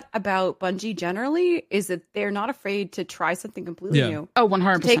love that about Bungie generally, is that they're not afraid to try something completely new. Oh,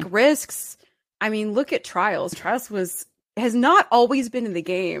 100%. Take risks. I mean, look at Trials. Trials has not always been in the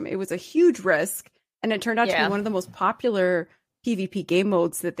game. It was a huge risk, and it turned out to be one of the most popular PvP game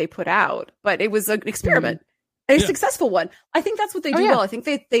modes that they put out. But it was an experiment. A successful one. I think that's what they do well. I think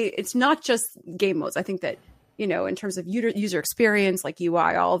they it's not just game modes. I think that, you know, in terms of user experience, like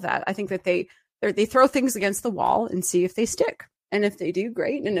UI, all of that, I think that they throw things against the wall and see if they stick. And if they do,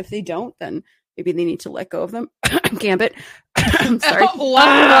 great. And if they don't, then maybe they need to let go of them. Gambit. I'm sorry.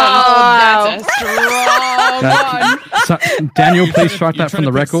 Wow. That's a strong one. So, Daniel, please strike that from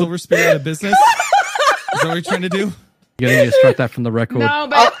the record. Silver Spear out of business? Is that what you're trying to do? You're going to strike that from the record. No,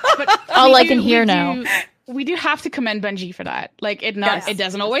 but all I can hear now. We do have to commend Bungie for that. Like it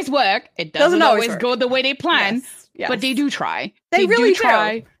doesn't always work. It doesn't always go the way they plan. Yes. But they do try. They really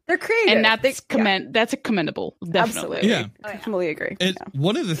try. They're creative. And that's commendable. Definitely. Absolutely. Yeah. I totally agree.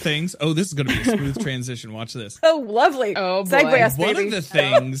 One of the things, this is going to be a smooth transition. Watch this. Oh, lovely. Oh, boy. Segue us, One baby. of the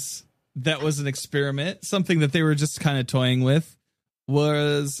things that was an experiment, something that they were just kind of toying with,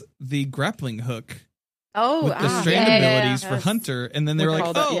 was the grappling hook. Oh, with the strand abilities for Hunter. And then they were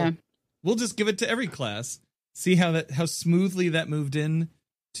like, we'll just give it to every class. See how smoothly that moved in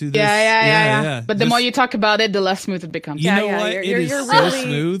to this. Yeah. But the more you talk about it, the less smooth it becomes. You know what? It is you're so really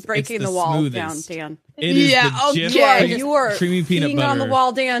smooth. Breaking it's the wall smoothest. down, Dan. It is the Jif you are creamy peanut butter on the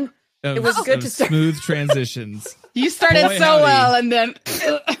wall, Dan. It was good to start. Smooth transitions. You started well, and then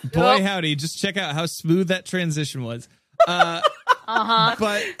boy howdy, just check out how smooth that transition was. But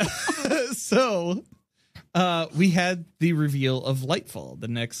so we had the reveal of Lightfall, the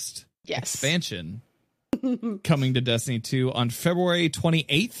next expansion coming to Destiny 2 on February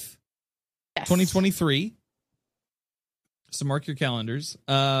 28th, 2023. So mark your calendars.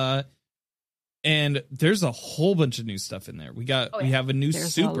 And there's a whole bunch of new stuff in there. We have a new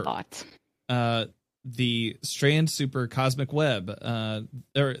super. A lot. The Strand Super Cosmic Web.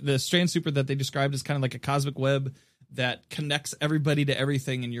 Or the Strand Super that they described as kind of like a cosmic web that connects everybody to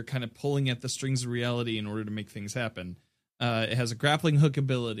everything, and you're kind of pulling at the strings of reality in order to make things happen. It has a grappling hook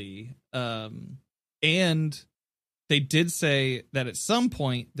ability. And they did say that at some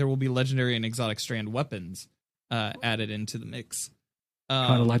point there will be legendary and exotic strand weapons added into the mix.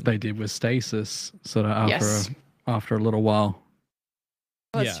 Kind of like they did with Stasis, sort of after a little while.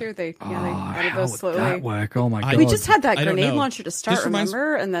 Oh, that's true. They added those slowly. How would that work? Oh my god! We just had that grenade launcher to start,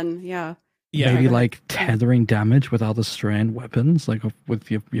 remember? And then maybe like tethering damage with other strand weapons, like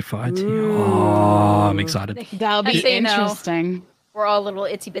with your fights. Oh, I'm excited. That'll be interesting. We're all little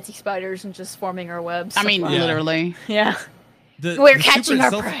itsy bitsy spiders and just forming our webs. I mean, literally. Yeah. We're catching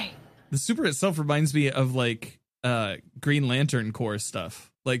our prey. The super itself reminds me of like Green Lantern Corps stuff.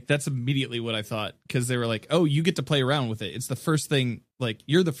 Like that's immediately what I thought, because they were like, "Oh, you get to play around with it. It's the first thing. Like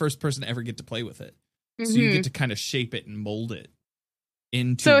you're the first person to ever get to play with it, so you get to kind of shape it and mold it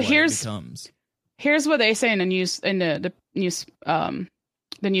into what it becomes." Here's what they say in the news the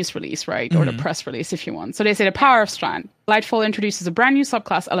news release, right, or the press release, if you want. So they say the power of Strand. Lightfall introduces a brand new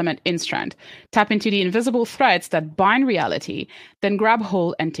subclass element in Strand. Tap into the invisible threads that bind reality, then grab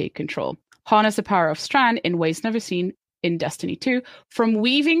hold and take control. Harness the power of Strand in ways never seen in Destiny 2, from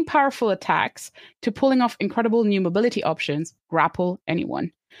weaving powerful attacks to pulling off incredible new mobility options. Grapple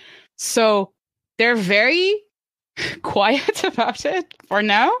anyone. So they're very quiet about it for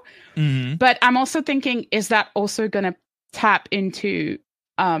now. But I'm also thinking, is that also going to tap into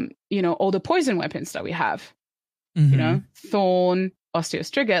all the poison weapons that we have? Thorn,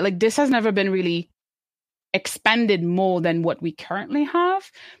 Osteos Trigger. Like this has never been really expanded more than what we currently have.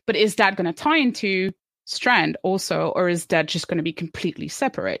 But is that going to tie into Strand also, or is that just going to be completely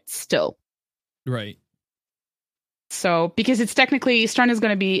separate still? Right. So because it's technically Strand is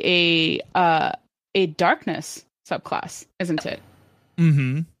going to be a darkness subclass, isn't it?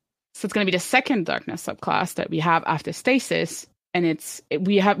 So it's going to be the second darkness subclass that we have after Stasis, and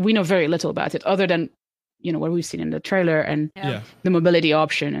we know very little about it other than what we've seen in the trailer and the mobility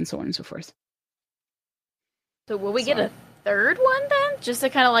option and so on and so forth. So will we get a third one then, just to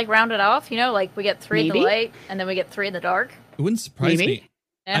kind of like round it off? Like we get 3 in the light and then we get 3 in the dark. It wouldn't surprise me.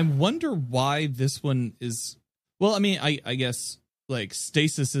 Yeah. I wonder why this one is. Well, I mean, I guess like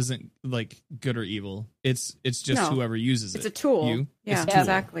Stasis isn't like good or evil. It's just whoever uses it. It's a tool. Yeah,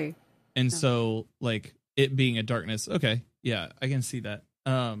 exactly. And so like it being a darkness. Okay, yeah, I can see that.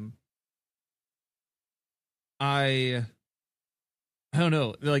 I don't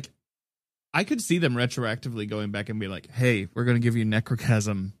know. Like I could see them retroactively going back and be like, "Hey, we're going to give you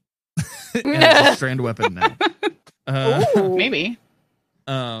Necrochasm as a strand weapon now." Maybe.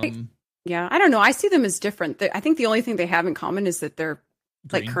 Yeah, I don't know. I see them as different. I think the only thing they have in common is that they're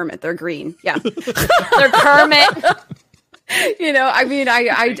green. Like Kermit. They're green. Yeah, they're Kermit. I mean,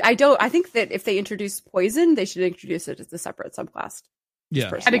 I don't. I think that if they introduce poison, they should introduce it as a separate subclass. Yeah,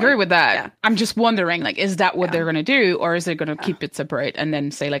 I'd agree with that. Yeah. I'm just wondering, like, is that what they're going to do, or is it going to keep it separate and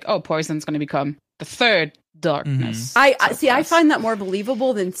then say, like, oh, poison's going to become the third darkness? I see. I find that more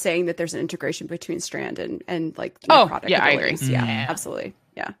believable than saying that there's an integration between Strand and like product I abilities. agree. Yeah, absolutely.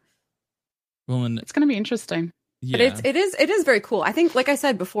 Yeah. Well, and it's going to be interesting. Yeah. But it is very cool. I think, like I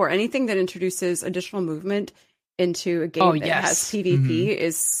said before, anything that introduces additional movement into a game that has PvP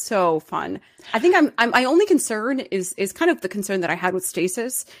is so fun. I think my only concern is kind of the concern that I had with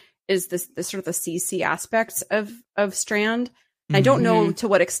Stasis is this sort of the CC aspects of Strand. And I don't know to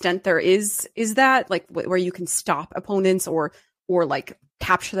what extent there is that, like where you can stop opponents or like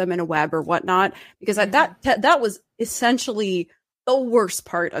capture them in a web or whatnot, because that was essentially the worst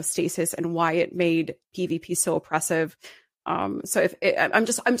part of Stasis and why it made PvP so oppressive. So I'm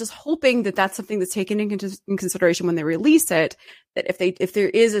just hoping that that's something that's taken in consideration when they release it, that if there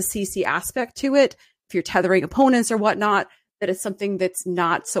is a CC aspect to it, if you're tethering opponents or whatnot, that it's something that's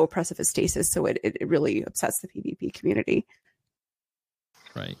not so oppressive as Stasis. So it really upsets the PvP community.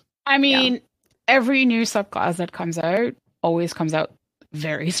 Right. I mean, every new subclass that comes out always comes out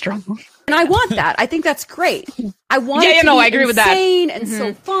very strong. And I want that. I think that's great. I want it to be I agree with that. Insane and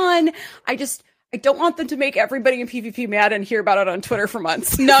so fun. I don't want them to make everybody in PvP mad and hear about it on Twitter for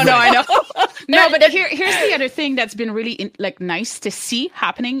months. No, I know. No, but here's the other thing that's been really nice to see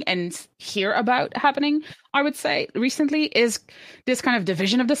happening and hear about happening, I would say, recently, is this kind of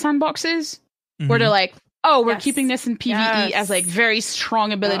division of the sandboxes, where they're like, oh, we're keeping this in PvE as like very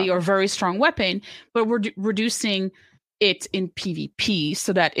strong ability or very strong weapon, but we're reducing it in PvP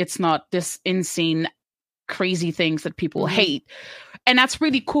so that it's not this insane, crazy things that people hate. And that's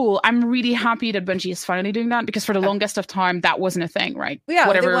really cool. I'm really happy that Bungie is finally doing that, because for the longest of time, that wasn't a thing, right? Yeah,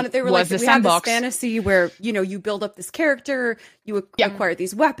 whatever they were was like, the we have sandbox. this fantasy where, you build up this character, you acquire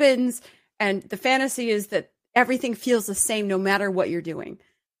these weapons, and the fantasy is that everything feels the same no matter what you're doing.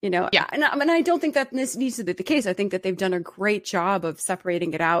 Yeah. And I don't think that this needs to be the case. I think that they've done a great job of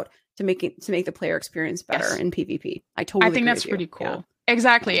separating it out to make the player experience better in PvP. I think that's pretty cool. Yeah.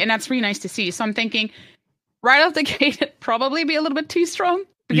 Exactly. And that's really nice to see. So I'm thinking, right off the gate, it'd probably be a little bit too strong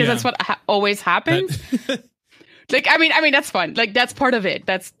because that's what always happens. Like, I mean, that's fun. Like, that's part of it.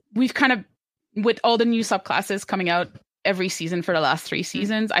 We've kind of, with all the new subclasses coming out every season for the last 3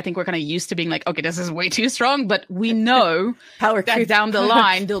 seasons, I think we're kind of used to being like, okay, this is way too strong, but we know that down the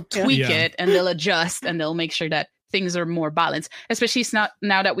line they'll tweak it and they'll adjust and they'll make sure that things are more balanced. Especially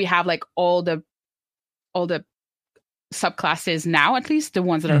now that we have like all the subclasses now, at least the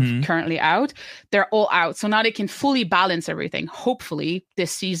ones that are currently out, they're all out. So now they can fully balance everything. Hopefully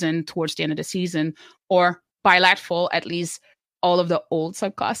this season, towards the end of the season, or by Lightfall, at least all of the old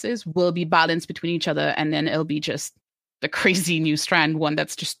subclasses will be balanced between each other, and then it'll be just the crazy new strand one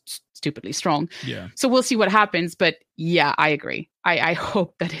that's just stupidly strong. Yeah. So we'll see what happens. But yeah, I agree. I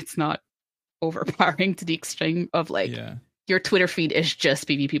hope that it's not overpowering to the extreme of like your Twitter feed is just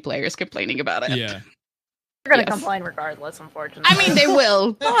PvP players complaining about it. Yeah. They're going to complain regardless, unfortunately. I mean, they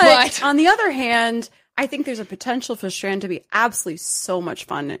will. But on the other hand, I think there's a potential for Strand to be absolutely so much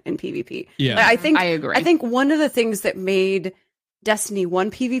fun in PvP. Yeah. I agree. I think one of the things that made Destiny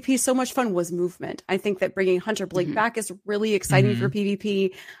 1 PvP so much fun was movement. I think that bringing Hunter Blake back is really exciting for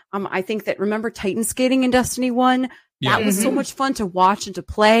PvP. I think that, remember Titan skating in Destiny 1? That was so much fun to watch and to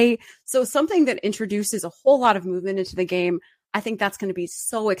play. So something that introduces a whole lot of movement into the game, I think that's going to be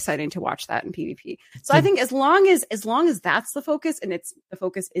so exciting to watch that in PvP. So I think as long as that's the focus, and the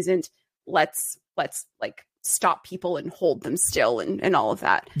focus isn't let's like stop people and hold them still and all of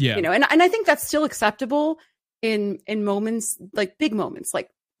that. Yeah. You know, and I think that's still acceptable in moments, like big moments, like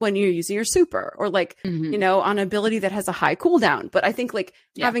when you're using your super, or like, you know, on an ability that has a high cooldown. But I think like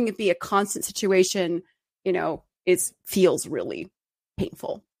having it be a constant situation, you know, feels really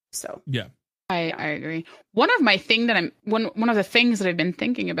painful. So yeah. I agree. One of the things that I've been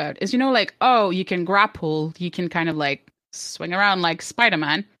thinking about is, you know, like, oh, you can grapple, you can kind of like swing around like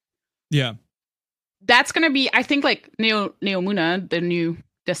Spider-Man. Yeah. That's going to be, I think, like Neomuna, the new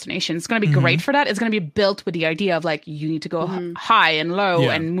destination, is going to be great for that. It's going to be built with the idea of like, you need to go high and low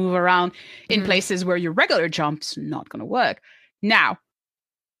and move around in places where your regular jump's not going to work. Now,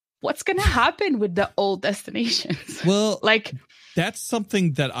 what's going to happen with the old destinations? Well, like, that's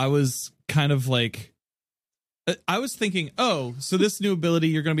something that I was kind of like, I was thinking, oh, so this new ability,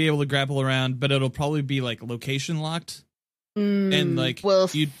 you're going to be able to grapple around, but it'll probably be like location locked. And like, we'll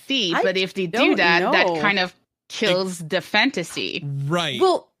see, but if they do that, that kind of kills the fantasy. Right.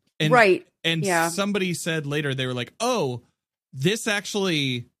 Well, right. And somebody said later, they were like, oh, this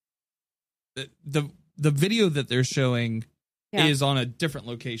actually, the video that they're showing is on a different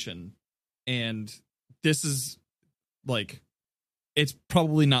location. And this is like, it's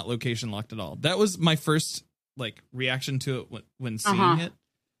probably not location locked at all. That was my first like reaction to it when seeing it.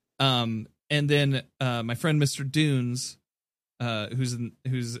 And then my friend Mr. Dunes, who's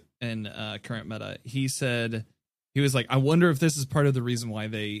in current meta, he said, he was like, I wonder if this is part of the reason why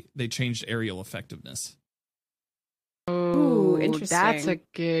they changed aerial effectiveness. Oh, interesting. That's a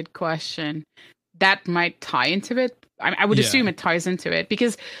good question. That might tie into it. I would assume it ties into it,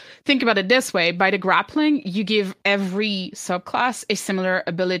 because think about it this way: by the grappling, you give every subclass a similar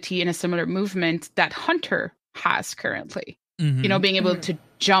ability and a similar movement that Hunter has currently. You know, being able to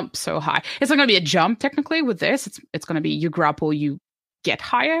jump so high. It's not going to be a jump technically with this. It's going to be you grapple, you get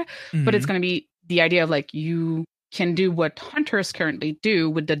higher, but it's going to be the idea of like you can do what hunters currently do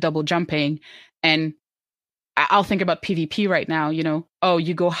with the double jumping. And I'll think about PvP right now, you know, oh,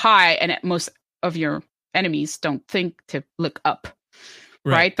 you go high and most of your enemies don't think to look up.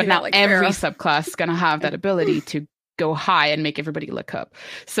 Right. But now like every subclass is going to have that ability to go high and make everybody look up.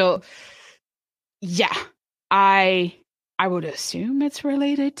 So yeah, I would assume it's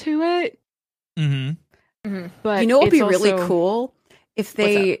related to it. But you know, it would be really cool if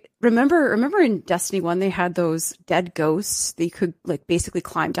they remember in Destiny 1, they had those dead ghosts that you could like basically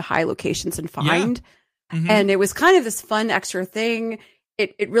climb to high locations and find. And it was kind of this fun extra thing.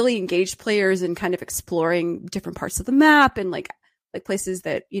 It really engaged players in kind of exploring different parts of the map and like places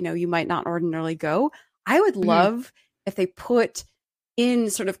that, you know, you might not ordinarily go. I would love if they put in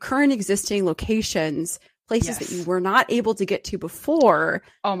sort of current existing locations, places that you were not able to get to before,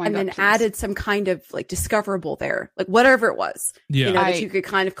 then added some kind of like discoverable there, like whatever it was, you know, that you could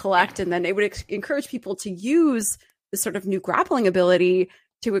kind of collect, and then it would encourage people to use this sort of new grappling ability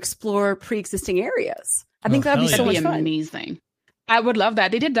to explore pre-existing areas. I think that'd be so much fun. Amazing. I would love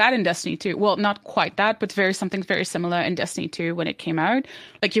that. They did that in Destiny 2. Well, not quite that, but something very similar in Destiny 2 when it came out.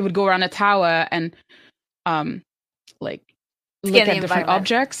 Like you would go around a tower and like look at different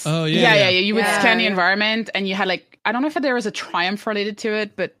objects. Oh yeah. You would scan the environment, and you had like I don't know if there was a triumph related to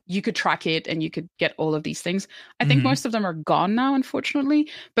it, but you could track it and you could get all of these things. I think most of them are gone now, unfortunately.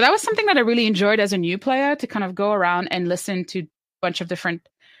 But that was something that I really enjoyed as a new player, to kind of go around and listen to a bunch of different,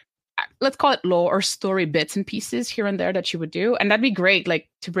 let's call it lore or story bits and pieces here and there that you would do. And that'd be great, like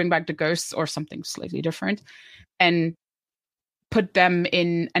to bring back the ghosts or something slightly different and put them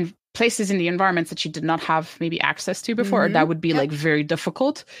in and places in the environments that you did not have maybe access to before. Or that would be like very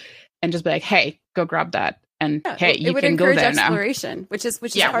difficult, and just be like, hey, go grab that. And hey, you can go there now. It would encourage exploration, which is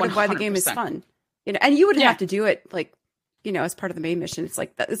part of why the game is fun. You know, and you wouldn't have to do it like, you know, as part of the main mission. It's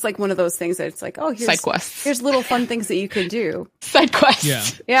like that. It's like one of those things that it's like, oh, here's side quests. Here's little fun things that you can do. Side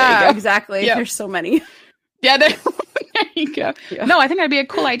quests. Yeah, exactly. Yep. There's so many. Yeah, there you go. Yeah. No, I think that'd be a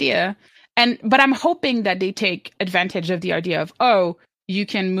cool idea. But I'm hoping that they take advantage of the idea of, oh, you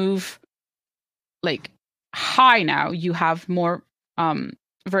can move like high now. You have more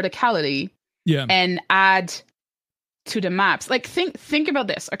verticality. Yeah. And add to the maps. Like think about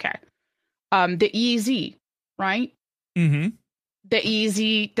this. Okay. The EEZ, right? Mm-hmm. The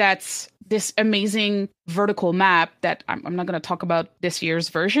EEZ, that's this amazing vertical map that I'm not going to talk about this year's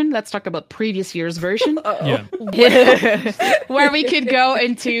version. Let's talk about previous year's version. Yeah. Where we could go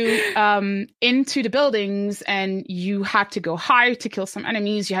into the buildings, and you had to go high to kill some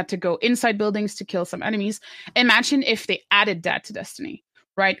enemies. You had to go inside buildings to kill some enemies. Imagine if they added that to Destiny.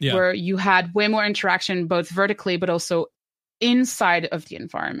 Right, where you had way more interaction, both vertically but also inside of the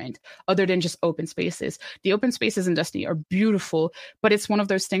environment, other than just open spaces. The open spaces in Destiny are beautiful, but it's one of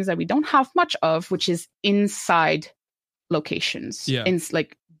those things that we don't have much of, which is inside locations, in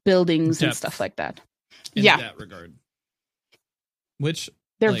like buildings and stuff like that. In that regard, which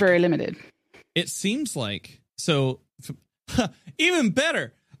they're very limited. It seems like even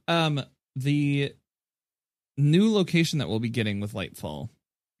better. The new location that we'll be getting with Lightfall.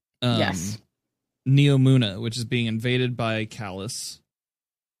 Yes. Neomuna, which is being invaded by Callus.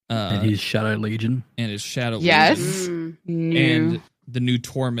 And his Shadow Legion. Legion. And the new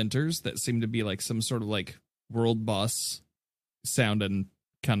Tormentors that seem to be like some sort of like world boss sounding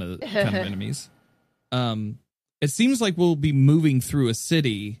kind of enemies. It seems like we'll be moving through a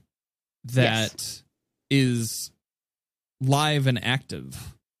city that is live and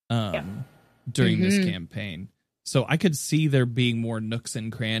active during this campaign. So I could see there being more nooks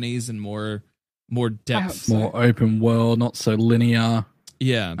and crannies and more depth, more open world, not so linear.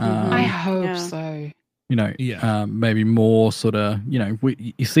 Yeah, I hope so. You know, maybe more sort of. You know,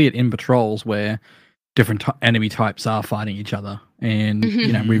 you see it in patrols where different enemy types are fighting each other, and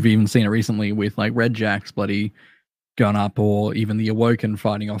you know, we've even seen it recently with like Red Jacks bloody going up, or even the Awoken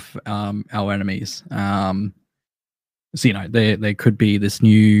fighting off our enemies. So you know, there could be this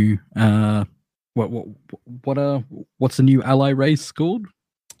new. What's the new ally race called?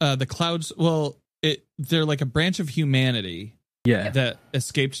 The Clouds. Well, they're like a branch of humanity. Yeah, that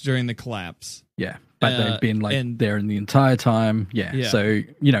escaped during the collapse. Yeah, but they've been like there in the entire time. Yeah. So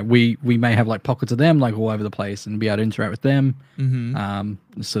you know, we may have like pockets of them like all over the place and be able to interact with them.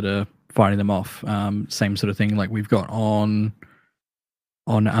 Sort of fighting them off. Same sort of thing like we've got on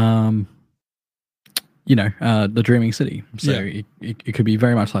you know, the Dreaming City. So it could be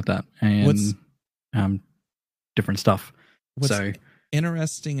very much like that. And different stuff. What's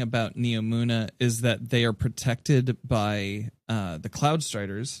interesting about Neomuna is that they are protected by the Cloud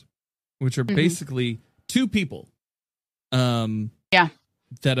Striders, which are basically two people that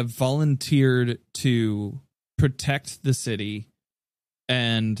have volunteered to protect the city,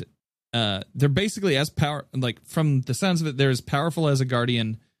 and they're basically as from the sounds of it, they're as powerful as a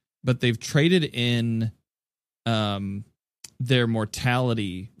Guardian, but they've traded in their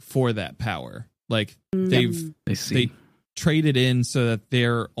mortality for that power. Like they traded in so that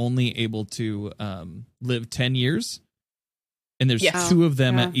they're only able to live 10 years, and there's two of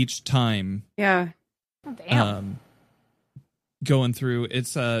them at each time. Going through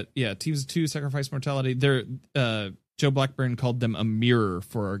it's teams of two sacrifice mortality. They're Joe Blackburn called them a mirror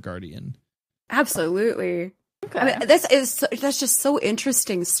for our Guardian. Absolutely. Okay. I mean, that's just so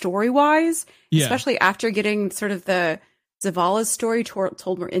interesting story wise, especially after getting sort of the Zavala's story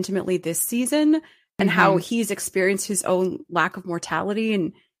told more intimately this season, and how he's experienced his own lack of mortality,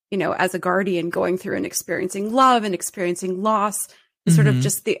 and you know, as a Guardian going through and experiencing love and experiencing loss, sort of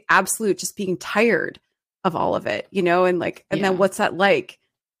just the absolute just being tired of all of it, you know, and like, and then what's that like,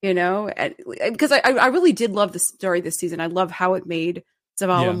 you know, because I really did love the story this season. I love how it made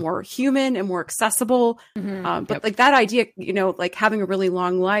Zavala more human and more accessible. But like that idea, you know, like having a really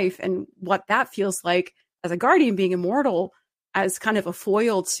long life and what that feels like as a Guardian being immortal, as kind of a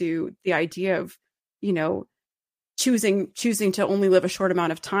foil to the idea of, you know, choosing to only live a short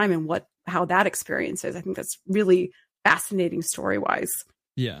amount of time, and what how that experience is. I think that's really fascinating story wise.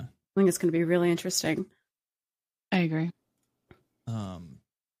 Yeah, I think it's going to be really interesting. I agree.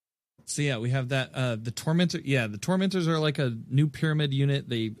 So yeah, we have that the tormentor. Yeah, the tormentors are like a new pyramid unit.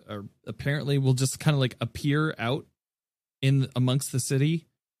 They are apparently will just kind of like appear out in amongst the city,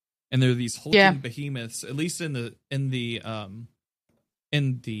 and they're these hulking behemoths. At least in the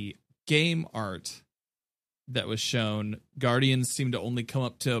game art that was shown, guardians seem to only come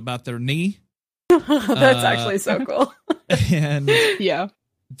up to about their knee. That's actually so cool. And yeah,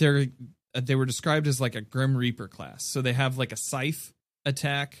 they were described as like a Grim Reaper class. So they have like a scythe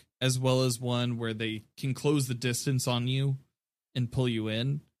attack as well as one where they can close the distance on you and pull you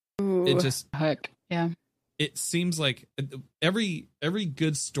in. Ooh. It just heck yeah. It seems like every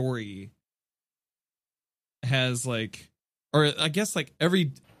good story has like, or I guess like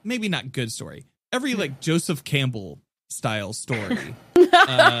every, maybe not good story, every like Joseph Campbell style story.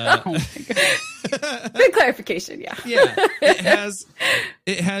 Oh my God. Good clarification, yeah. Yeah,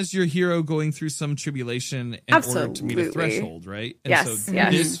 it has your hero going through some tribulation in order to meet a threshold, right? And yes, so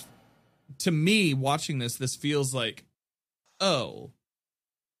yes. this, to me, watching this feels like, oh,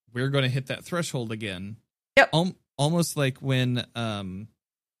 we're going to hit that threshold again. Yep. Almost like when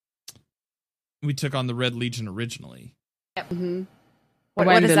we took on the Red Legion originally. Yep. Mm-hmm.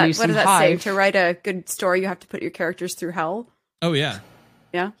 What does that say? To write a good story, you have to put your characters through hell? Oh, yeah.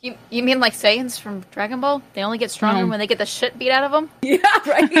 Yeah. You mean like Saiyans from Dragon Ball? They only get stronger when they get the shit beat out of them? Yeah,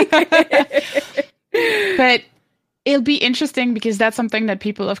 right. But it'll be interesting because that's something that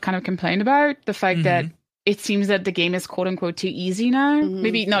people have kind of complained about. The fact that it seems that the game is quote unquote too easy now.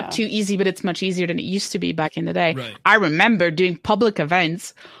 Maybe not too easy, but it's much easier than it used to be back in the day. Right. I remember doing public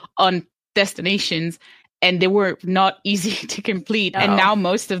events on destinations and they were not easy to complete. And now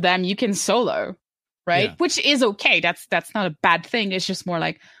most of them you can solo, right? Yeah. Which is okay. That's not a bad thing. It's just more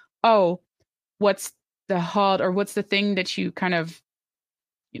like, oh, what's the hard or what's the thing that you kind of,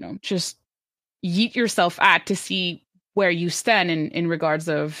 just yeet yourself at to see where you stand in regards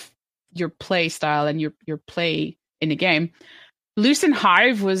of your play style and your play in the game. Loose and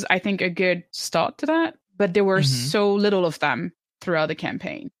Hive was, I think, a good start to that, but there were so little of them throughout the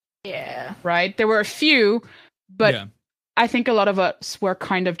campaign. Yeah. Right? There were a few, but I think a lot of us were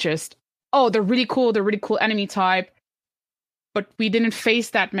kind of just, oh, they're really cool enemy type, but we didn't face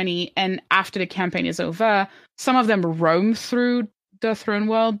that many, and after the campaign is over, some of them roam through the Throne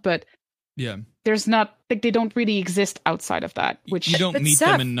World, but there's not, like, they don't really exist outside of that, which you don't meet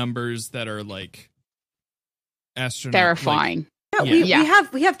them in numbers that are like astronomical, terrifying. We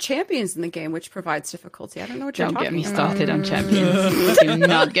have champions in the game, which provides difficulty. I don't know what you're talking about. Don't get me started on champions. Do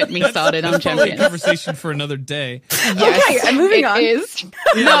not get me started on champions. Conversation for another day. Yes, okay, I'm moving on. Is.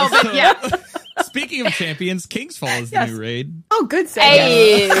 No, but Speaking of champions, King's Fall is the new raid. Oh, good save.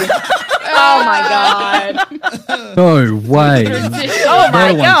 Hey. Oh my God. No way. Oh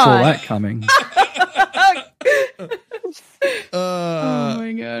my No one saw that coming. Oh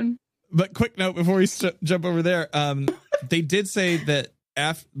my God. But quick note before we jump over there, they did say that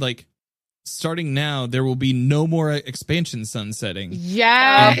starting now, there will be no more expansion sunsetting.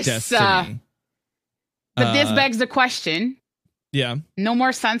 Yes. In Destiny. But this begs the question. Yeah. No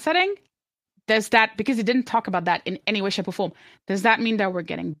more sunsetting? Does that, because it didn't talk about that in any way, shape, or form, does that mean that we're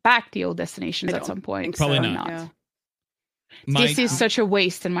getting back the old destinations at some point? Probably not. Yeah. This is such a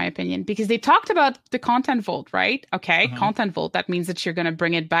waste, in my opinion, because they talked about the content vault, right? Okay, content vault. That means that you're going to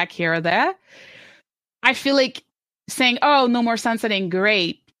bring it back here or there. I feel like saying, oh, no more sunsetting,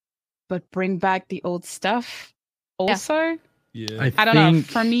 great, but bring back the old stuff also? Yeah. I don't know.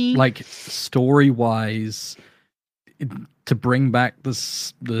 For me, like, story-wise, to bring back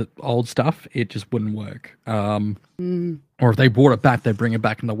the old stuff, it just wouldn't work. Or if they brought it back, they bring it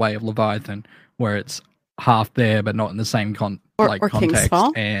back in the way of Leviathan, where it's half there but not in the same context,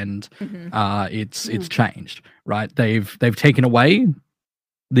 and it's changed, right? They've taken away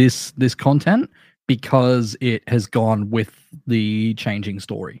this content because it has gone with the changing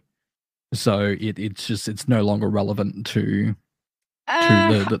story, so it's no longer relevant to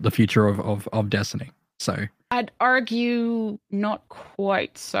the future of Destiny. So I'd argue not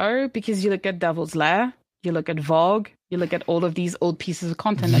quite so, because you look at Devil's Lair, you look at Vogue, you look at all of these old pieces of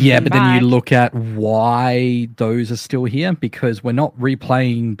content. But then you look at why those are still here, because we're not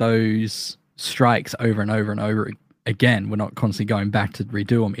replaying those strikes over and over and over again. We're not constantly going back to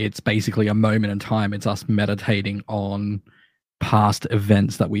redo them. It's basically a moment in time. It's us meditating on past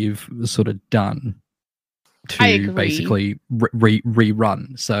events that we've sort of done to basically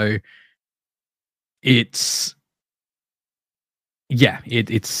rerun. So it's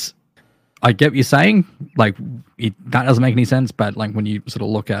I get what you're saying. Like, that doesn't make any sense. But like when you sort of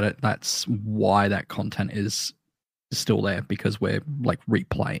look at it, that's why that content is still there, because we're like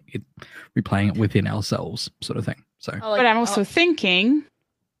replaying it within ourselves, sort of thing. So, but I'm also thinking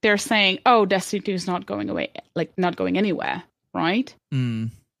they're saying, "Oh, Destiny 2 is not going away, like not going anywhere, right?"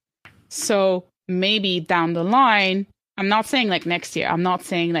 So maybe down the line, I'm not saying like next year, I'm not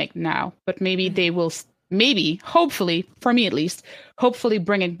saying like now, but maybe they will, hopefully, for me at least, hopefully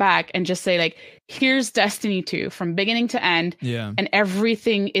bring it back and just say like, here's Destiny 2 from beginning to end, and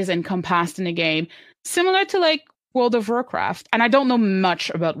everything is encompassed in the game, similar to like World of Warcraft. And I don't know much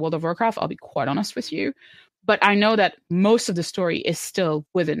about World of Warcraft, I'll be quite honest with you, but I know that most of the story is still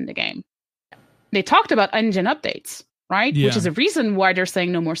within the game. They talked about engine updates, right? Which is a reason why they're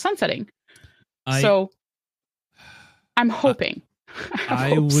saying no more sunsetting. So I'm hoping.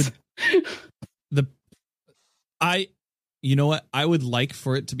 You know what? I would like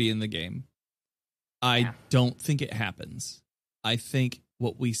for it to be in the game. I don't think it happens. I think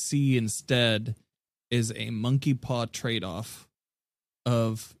what we see instead is a monkey paw trade-off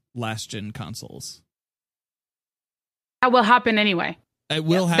of last-gen consoles. That will happen anyway. It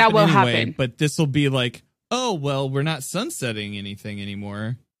will happen. But this will be like, oh, well, we're not sunsetting anything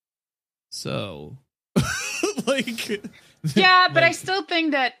anymore. So, like... Yeah, but I still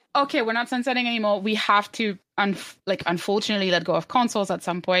think that, okay, we're not sunsetting anymore. We have to, unfortunately, let go of consoles at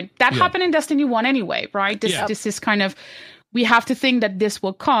some point. That happened in Destiny 1 anyway, right? This is kind of, we have to think that this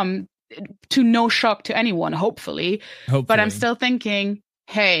will come to no shock to anyone, hopefully. But I'm still thinking,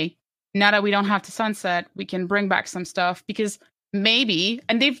 hey, now that we don't have to sunset, we can bring back some stuff, because maybe,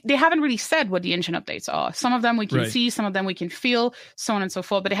 and they haven't really said what the engine updates are. Some of them we can see, some of them we can feel, so on and so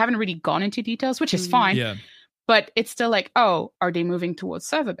forth, but they haven't really gone into details, which is fine. Yeah. But it's still like, oh, are they moving towards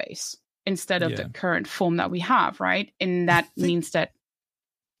server base instead of the current form that we have, right? And that means that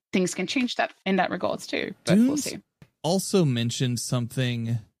things can change that in that regards too. But we'll see. Also mentioned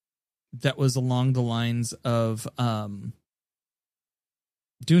something that was along the lines of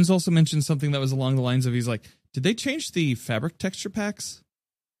Dunes also mentioned something that was along the lines of, he's like, did they change the fabric texture packs?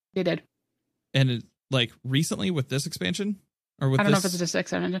 They did. And like recently with this expansion? Or with I don't this? know if it's a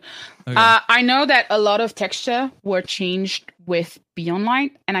 6 engine. Okay. I know that a lot of texture were changed with Beyond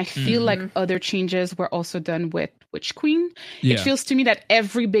Light, and I feel like other changes were also done with Witch Queen. Yeah. It feels to me that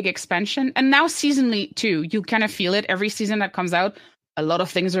every big expansion, and now seasonally too, you kind of feel it. Every season that comes out, a lot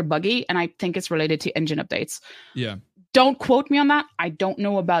of things are buggy, and I think it's related to engine updates. Yeah. Don't quote me on that. I don't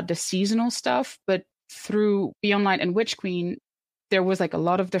know about the seasonal stuff, but through Beyond Light and Witch Queen, there was like a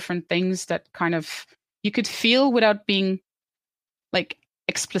lot of different things that kind of you could feel without being like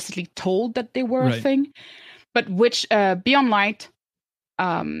explicitly told that they were a thing. But Beyond Light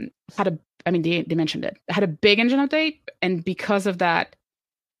they mentioned it. It had a big engine update, and because of that,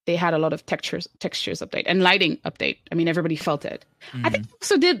 they had a lot of textures update and lighting update. I mean, everybody felt it. I think they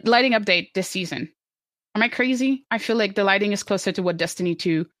also did lighting update this season. Am I crazy? I feel like the lighting is closer to what Destiny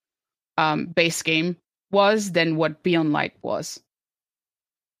 2 base game was than what Beyond Light was.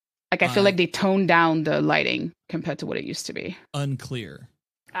 Like, I feel like they toned down the lighting compared to what it used to be. Unclear.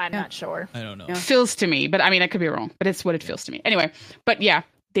 I'm not sure. I don't know. It feels to me, but I mean, I could be wrong, but it's what it feels to me. Anyway, but yeah,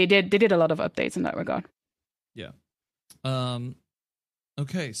 they did a lot of updates in that regard. Yeah.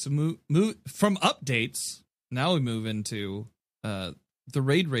 Okay, so move from updates. Now we move into the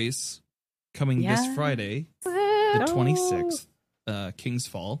raid race coming this Friday, the 26th, King's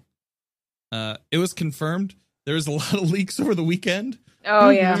Fall. It was confirmed. There was a lot of leaks over the weekend. Oh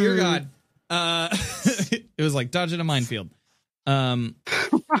yeah, dear God. It was like dodging a minefield.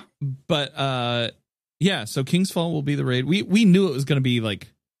 But yeah, so King's Fall will be the raid. We knew it was going to be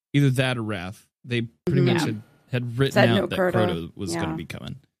like either that or Wrath. They pretty much had written out that Crota was going to be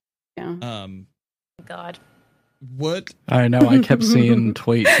coming. Yeah. God. What? I know. I kept seeing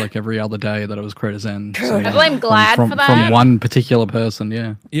tweets like every other day that it was Crota's End. So, I blame Glad for that. From one particular person.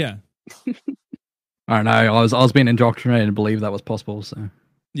 Yeah. Yeah. I don't know. I was being indoctrinated to believe that was possible. So.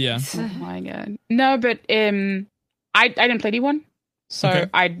 Yeah. Oh my God. No, but I didn't play D1, so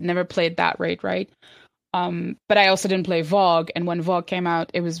I'd never played that raid, right? But I also didn't play Vogue, and when Vogue came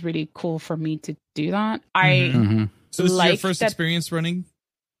out, it was really cool for me to do that. So this is your first experience running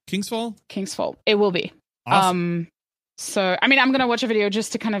King's Fall? King's Fall. It will be. Awesome. So I mean, I'm gonna watch a video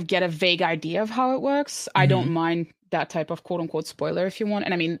just to kind of get a vague idea of how it works. I don't mind that type of quote unquote spoiler if you want.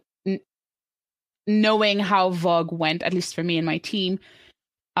 And I mean, knowing how Vogue went, at least for me and my team,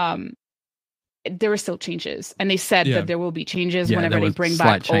 there were still changes, and they said that there will be changes whenever they bring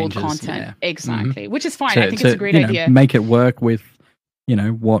back old content. Yeah. Exactly, which is fine. I think it's a great idea. Make it work with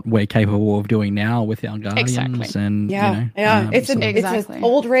what we're capable of doing now with our Guardians. Exactly. And it's an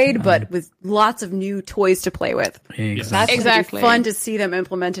old raid, but with lots of new toys to play with. Exactly. That's fun to see them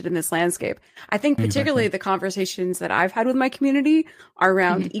implemented in this landscape. I think particularly the conversations that I've had with my community are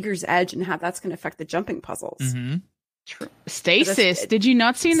around Eager's Edge and how that's going to affect the jumping puzzles. True. Stasis. Did you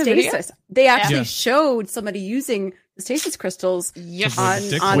not see in the video? They actually showed somebody using the stasis crystals on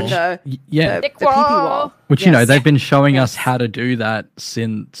the PP wall. Which, they've been showing us how to do that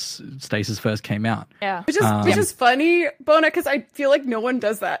since Stasis first came out. Yeah. Which is funny, Bona, because I feel like no one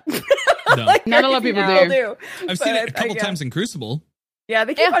does that. No. Not a lot of people do. I've seen it a couple times in Crucible. Yeah,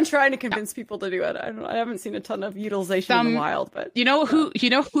 they keep on trying to convince people to do it. I haven't seen a ton of utilization in the wild, but you know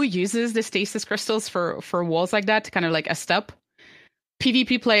who uses the stasis crystals for walls like that to kind of like a step?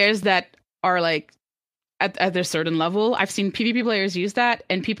 PvP players that are like at a certain level. I've seen PvP players use that,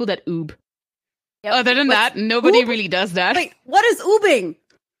 and people that oob. Yep. Other than that, nobody really does that. Wait, what is oobing?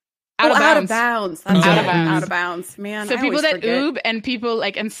 Out of bounds. Out of bounds. Man, so people that oob and people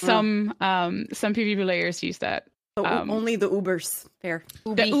like, and some PvP players use that. So only the Ubers there.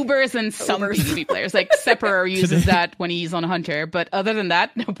 The Ubers and some PvP players. Like Sepper uses that when he's on Hunter, but other than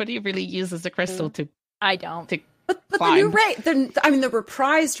that, nobody really uses the crystal to. I don't. But the new raid, the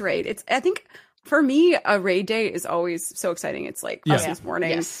reprised raid. I think for me, a raid day is always so exciting. It's like Christmas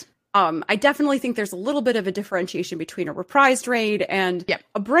morning. Yes. I definitely think there's a little bit of a differentiation between a reprised raid and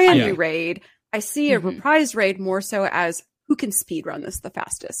a brand new raid. I see a reprised raid more so as who can speedrun this the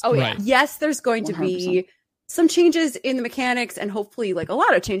fastest. Oh yeah. Yes, there's going to be some changes in the mechanics and hopefully like a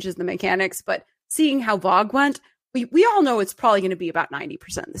lot of changes in the mechanics, but seeing how VOG went, we all know it's probably going to be about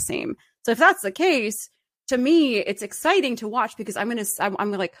 90% the same. So if that's the case, to me, it's exciting to watch because I'm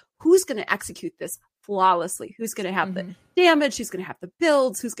like, who's going to execute this flawlessly? Who's going to have the damage? Who's going to have the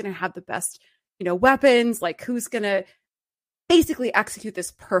builds? Who's going to have the best, weapons? Like who's going to basically execute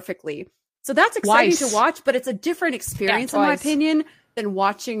this perfectly? So that's exciting to watch, but it's a different experience in my opinion than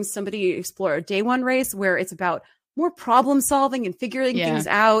watching somebody explore a day one race where it's about more problem solving and figuring things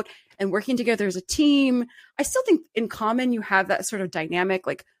out and working together as a team. I still think in common you have that sort of dynamic,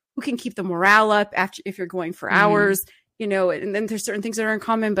 like who can keep the morale up after if you're going for hours, and then there's certain things that are in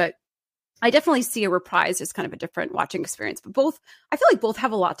common, but I definitely see a reprise as kind of a different watching experience. But I feel like both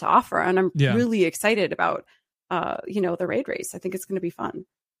have a lot to offer, and I'm really excited about the raid race. I think it's going to be fun.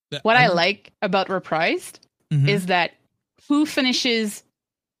 What I like about reprised is that who finishes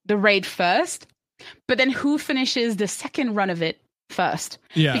the raid first, but then who finishes the second run of it first.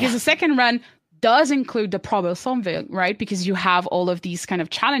 Yeah. Because the second run does include the problem solving, right? Because you have all of these kind of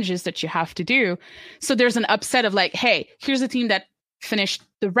challenges that you have to do. So there's an upset of like, hey, here's a team that finished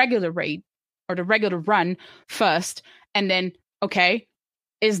the regular raid or the regular run first. And then, okay,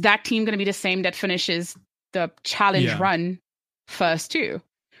 is that team going to be the same that finishes the challenge run first too?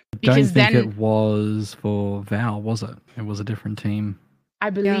 Because don't think it was for Val, was it? It was a different team. I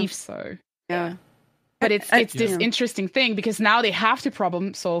believe so. Yeah. But it's this interesting thing because now they have to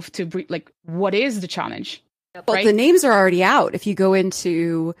problem solve to what is the challenge? Well, the names are already out. If you go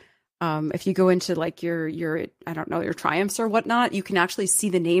into like your I don't know, your triumphs or whatnot, you can actually see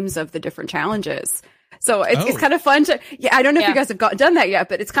the names of the different challenges. So it's kind of fun to, I don't know if you guys have done that yet,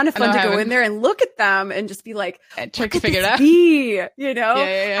 but it's kind of fun to go in there and look at them and just be like, try to figure it out.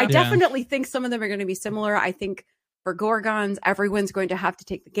 I definitely think some of them are going to be similar. I think for Gorgons, everyone's going to have to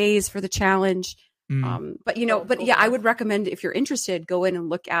take the gaze for the challenge. But I would recommend if you're interested, go in and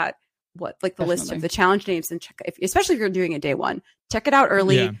look at the list of the challenge names and check, especially if you're doing it day one, check it out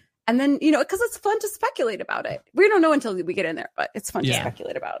early. Yeah. And then, because it's fun to speculate about it. We don't know until we get in there, but it's fun to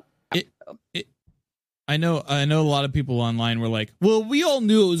speculate about. I know a lot of people online were like, well, we all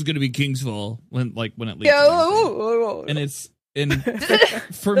knew it was going to be Kingsfall when it leaked. And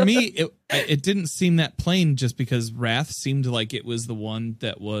for me, it didn't seem that plain just because Wrath seemed like it was the one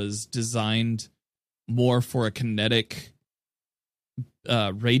that was designed more for a kinetic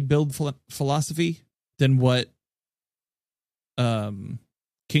raid build philosophy than what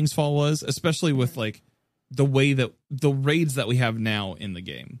Kingsfall was, especially with like the way that the raids that we have now in the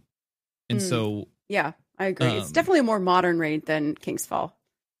game. And so yeah, I agree. It's definitely a more modern raid than Kingsfall.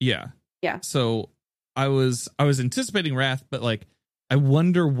 Yeah. Yeah. So I was anticipating Wrath, but like I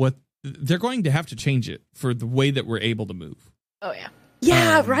wonder what they're going to have to change it for the way that we're able to move. Oh yeah.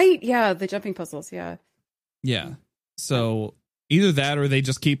 Yeah, right. Yeah, the jumping puzzles, yeah. Yeah. So either that or they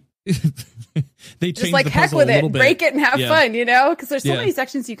just keep they just like the heck with it, break it and have fun, because there's so many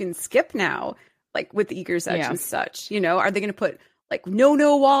sections you can skip now, like with the Eager's Edge and such. Are they going to put like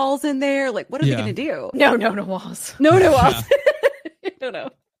no walls in there? Like what are they going to do? No walls. No walls. No.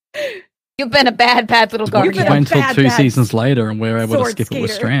 You've been a bad little guardian. Wait until two seasons later and we're able to skip it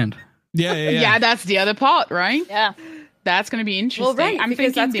with Strand. Yeah, that's the other part, right? Yeah. That's going to be interesting. Well, right, I'm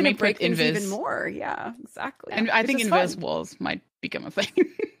thinking they may break put Invis even more. Yeah, exactly. And I think Invis walls might become a thing.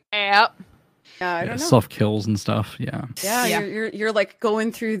 Yep. Yeah, I don't know. Soft kills and stuff. Yeah. Yeah. You're like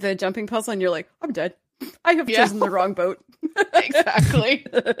going through the jumping puzzle and you're like, I'm dead. I have chosen the wrong boat. Exactly.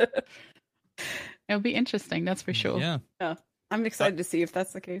 It'll be interesting, that's for sure. Yeah. I'm excited to see if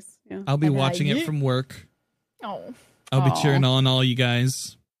that's the case. Yeah. I'll be watching it from work. Oh. I'll be cheering on all you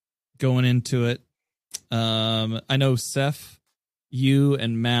guys going into it. I know Seth, you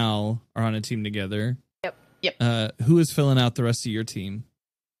and Mal are on a team together. Yep. Who is filling out the rest of your team?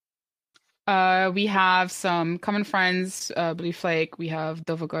 We have some common friends, Blue Flake, we have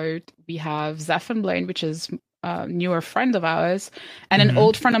Dovagoat, we have Zeph and Blaine, which is a newer friend of ours, and an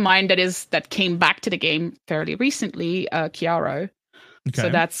old friend of mine that came back to the game fairly recently, Chiaro. Okay. So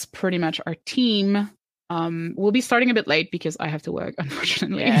that's pretty much our team. We'll be starting a bit late because I have to work,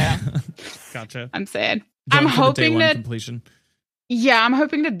 unfortunately. Yeah. Gotcha. I'm sad. Going I'm hoping that completion. Yeah, I'm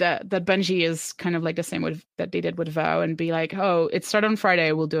hoping that Bungie is kind of like the same that they did with WoW and be like, oh, it started on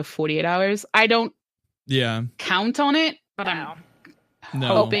Friday, we'll do a 48 hours. I don't count on it, but I'm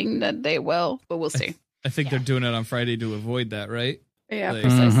hoping that they will, but we'll see. I think they're doing it on Friday to avoid that, right? Yeah,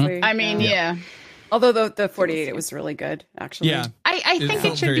 precisely. I mean, yeah. Although the 48, it was really good, actually. Yeah. I think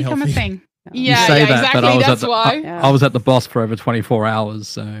it should become healthy. a thing. You say that, exactly. but I was That's why. I was at the boss for over 24 hours,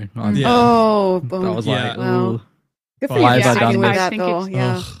 so oh, boom. I was like, well, good for why you. have I done with this? that, though.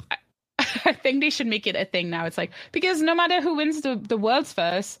 Yeah. I think they should make it a thing now. It's like, because no matter who wins the world's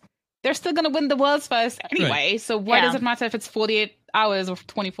first, they're still going to win the world's first anyway. Right. So why does it matter if it's 48 hours or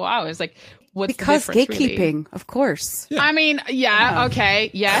 24 hours? Like, what's because the difference, gatekeeping, really? Of course. Yeah. I mean,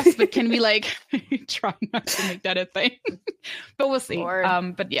 okay, yes, but can we like try not to make that a thing? But we'll see.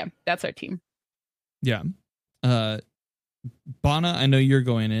 But yeah, that's our team. Yeah. Bana, I know you're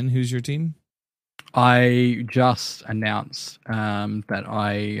going in. Who's your team? I just announced that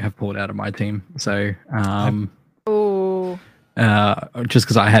I have pulled out of my team. So, just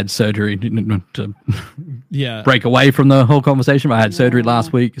because I had surgery to break away from the whole conversation. I had surgery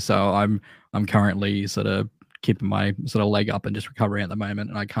last week, so I'm currently sort of keeping my sort of leg up and just recovering at the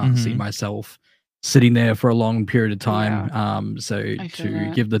moment, and I can't see myself sitting there for a long period of time. So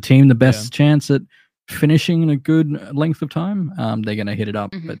to give the team the best chance at finishing in a good length of time, they're going to hit it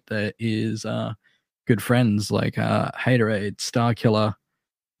up. But there is good friends like Haterade, Starkiller,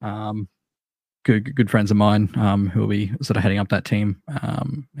 good friends of mine who will be sort of heading up that team.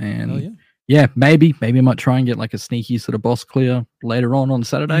 And maybe I might try and get like a sneaky sort of boss clear later on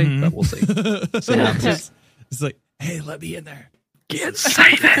Saturday, but we'll see. It's like, hey, let me in there. Get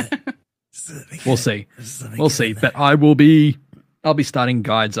save it. We'll see. But I'll be starting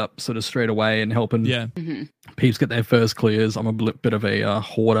guides up sort of straight away and helping peeps get their first clears. I'm a bit of a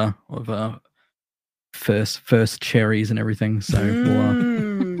hoarder of first cherries and everything. So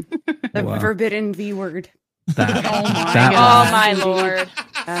the forbidden V word. Oh my lord!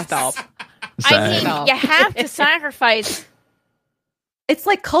 Stop. So, I mean, you have to sacrifice. It's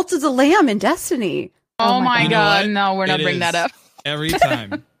like Cult of the Lamb in Destiny. Oh my god! No, we're not bringing that up every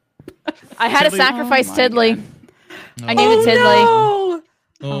time. I had to sacrifice Tiddly. I needed Tiddly. No.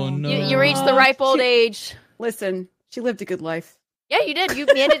 Oh no! You reached the ripe old age. Listen, she lived a good life. Yeah, you did. You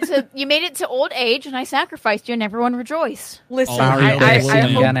made it to old age, and I sacrificed you, and everyone rejoiced. Listen,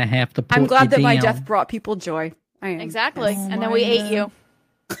 I'm gonna have to. I'm glad that my death brought people joy. I am. Exactly, and then we ate you.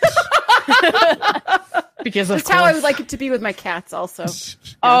 Because that's how I would like it to be with my cats, also.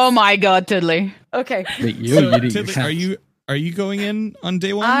 Oh my god, Tiddly. Okay. Tiddly, are you going in on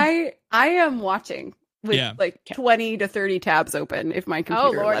day one? I am watching with like 20 to 30 tabs open if my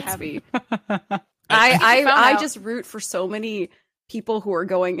computer lets me. I just root for so many people who are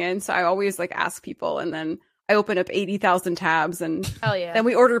going in, so I always like ask people, and then I open up 80,000 tabs, and then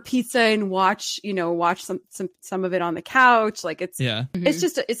we order pizza and watch some of it on the couch. Like it's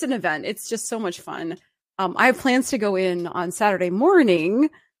just it's an event. It's just so much fun. I have plans to go in on Saturday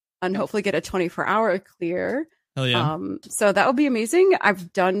morning and hopefully get a 24-hour clear. Hell yeah. So that would be amazing.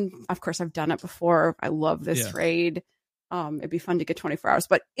 I've done it before. I love this raid. It'd be fun to get 24 hours,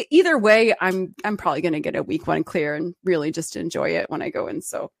 but either way, I'm probably going to get a week one clear and really just enjoy it when I go in.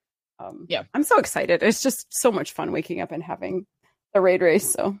 So, I'm so excited. It's just so much fun waking up and having a raid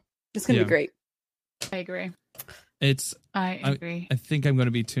race. So it's going to be great. I agree. I agree. I think I'm going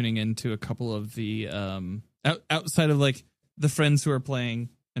to be tuning into a couple of the, outside of like the friends who are playing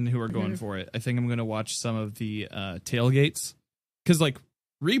and who are going for it. I think I'm going to watch some of the, tailgates, because like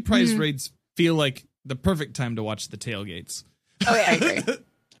reprise raids feel like the perfect time to watch the tailgates. Oh yeah, I agree.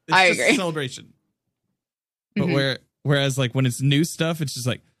 I just agree. a celebration. But whereas like when it's new stuff, it's just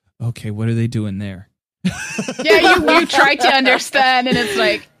like, okay, what are they doing there? Yeah, you try to understand, and it's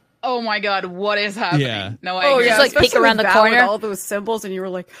like, oh my god, what is happening? Yeah. No, I agree. Just like peek around the corner, all those symbols, and you were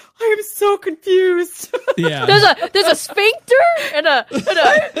like, I am so confused. Yeah. There's a sphincter and a. Wait,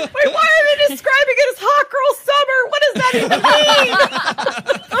 why are they describing it as hot girl summer? What does that even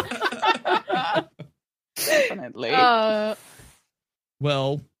mean? Definitely.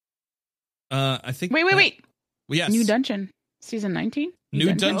 Well, I think. Wait. Yes. New dungeon, season 19.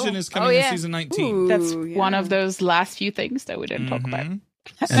 New dungeon is coming in season 19. Ooh, That's one of those last few things that we didn't talk about. And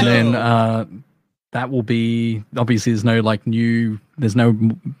then that will be obviously there's no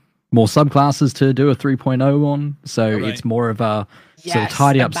more subclasses to do a 3.0 on, so it's more of a sort of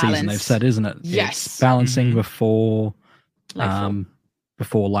tidy up season. They've said, isn't it? Yes, it's balancing before Lightfall.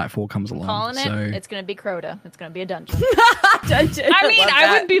 Lightfall comes along. Calling it. It's going to be Crota. It's going to be a dungeon. I mean,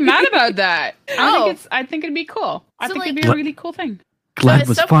 I wouldn't be mad about that. I think it'd be cool. I think it'd be a really cool thing. Glad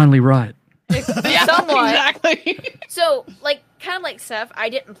was finally right. Somewhat. Exactly. So, like, kind of like Seth, I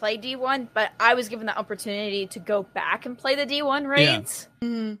didn't play D1, but I was given the opportunity to go back and play the D1 raids.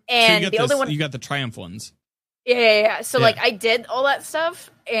 Yeah. And so the only one you got the Triumph ones. Yeah. So, like, I did all that stuff,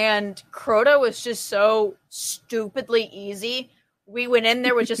 and Crota was just so stupidly easy. We went in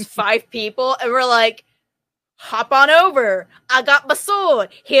there with just 5 people, and we're like, hop on over. I got my sword.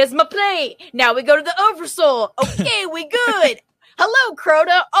 Here's my plate. Now we go to the Oversoul. Okay, we good. Hello,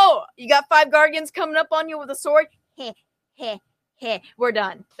 Crota. Oh, you got 5 Guardians coming up on you with a sword? Heh. We're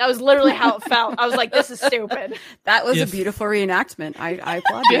done. That was literally how it felt. I was like, this is stupid. That was a beautiful reenactment. I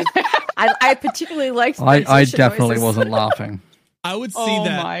applaud you. I particularly liked the I definitely wasn't laughing. I would see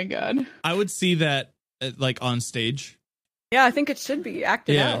that. Oh my god. I would see that like on stage. Yeah, I think it should be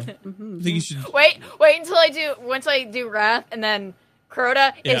acted out. Mm-hmm. I think you should wait until once I do Wrath and then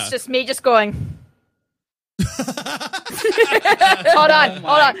Crota, it's just me just going. Hold on.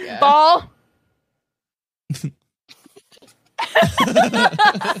 God. Ball.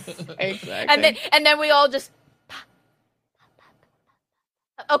 Exactly. And then we all just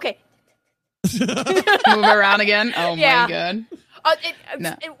okay. Move around again. Oh my god.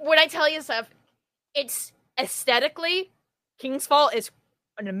 When I tell you stuff, it's aesthetically, King's Fall is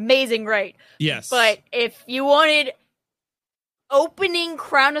an amazing raid. Yes. But if you wanted opening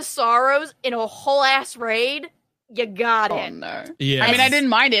Crown of Sorrows in a whole ass raid, you got it. No. Yeah. I mean, I didn't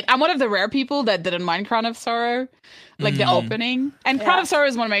mind it. I'm one of the rare people that didn't mind Crown of Sorrow, like the opening. And Crown of Sorrow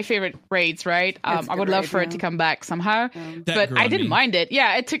is one of my favorite raids, right? I would love for it to come back somehow, but I didn't mind it.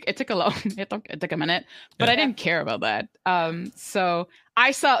 Yeah, it took a long, it took a minute, but I didn't care about that. So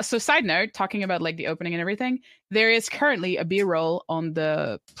side note, talking about like the opening and everything, there is currently a B-roll on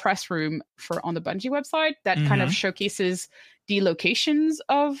the press room on the Bungie website that kind of showcases the locations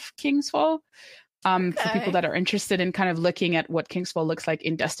of King's Fall. For people that are interested in kind of looking at what King's Fall looks like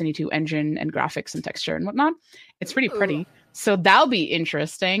in Destiny 2 engine and graphics and texture and whatnot. It's pretty pretty. So that'll be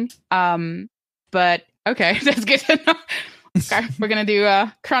interesting. But okay, that's good to know. Okay, we're going to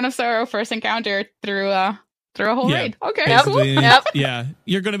do Crown of Sorrow first encounter through a whole raid. Okay, cool. Yeah,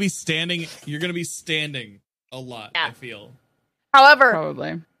 you're going to be standing a lot, I feel. However,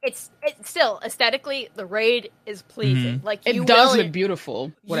 probably. It's still aesthetically the raid is pleasing. Like it does look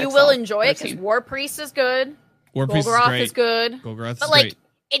beautiful. You will enjoy it because War Priest is good. War Priest is good. Golgoroth is but like great.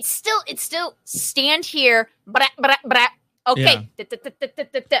 it's still stand here. But okay. It's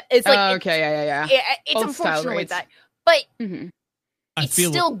like okay, it's Old unfortunate with that, but it's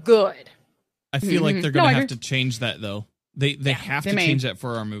still good. I feel like they're gonna have to change that though. They have to change that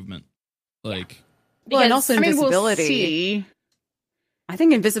for our movement. Like, well, and also invisibility. We'll see. I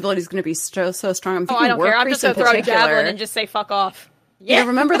think invisibility is going to be so strong. I'm thinking I don't care. I'm just going to throw a javelin and just say fuck off. Yeah. You know,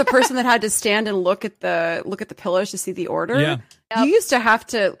 remember the person that had to stand and look at the pillars to see the order? Yeah. You used to have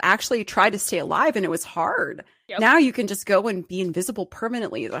to actually try to stay alive, and it was hard. Yep. Now you can just go and be invisible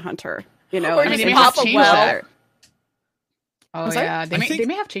permanently as a hunter. You know, or just pop a well. Oh yeah, they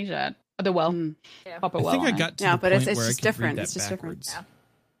may have changed that. The well. Pop a well. I think I got to the but point it's where just different. It's just different. Yeah.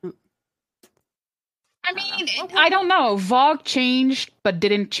 I mean, I don't know. VoG changed, but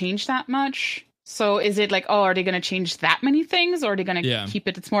didn't change that much. So is it like, are they going to change that many things, or are they going to keep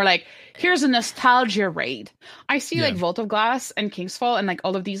it? It's more like, here's a nostalgia raid. I see like Vault of Glass and King's Fall and like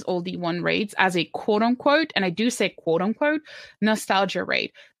all of these old D1 raids as a quote unquote, and I do say quote unquote, nostalgia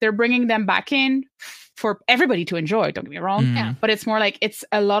raid. They're bringing them back in for everybody to enjoy. Don't get me wrong, but it's more like it's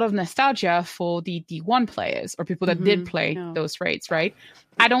a lot of nostalgia for the D1 players or people that did play those raids, right?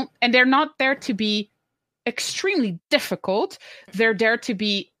 And they're not there to be extremely difficult. They're there to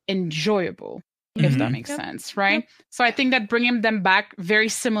be enjoyable. if that makes sense, right? So I think that bringing them back very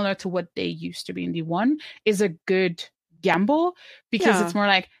similar to what they used to be in D1 is a good gamble, because it's more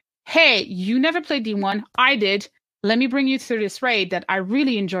like, hey, you never played D1, I did. Let me bring you through this raid that I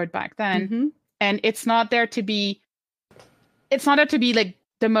really enjoyed back then. And it's not there to be like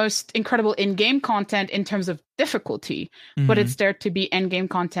the most incredible in-game content in terms of difficulty, but it's there to be end-game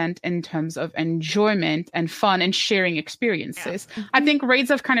content in terms of enjoyment and fun and sharing experiences. I think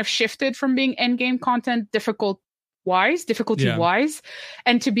raids have kind of shifted from being end-game content difficulty-wise,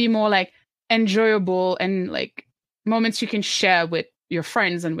 and to be more like enjoyable and like moments you can share with your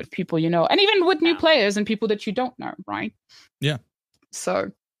friends and with people you know, and even with new players and people that you don't know, right? Yeah. So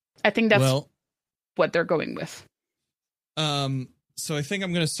I think that's what they're going with. So I think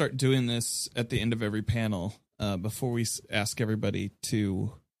I'm going to start doing this at the end of every panel before we ask everybody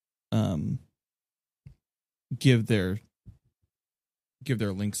to give their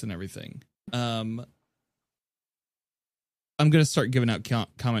links and everything. I'm going to start giving out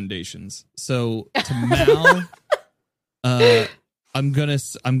commendations. So to Mal, I'm gonna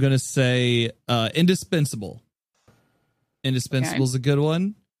say indispensable. Indispensable is a good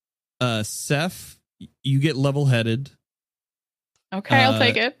one. Seth, you get level-headed. Okay, I'll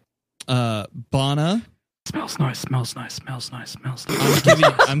take it. Bana. Smells nice.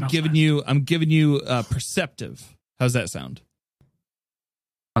 I'm giving you perceptive. How's that sound?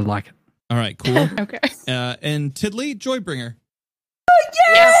 I like it. All right, cool. Okay. And Tiddly, Joybringer.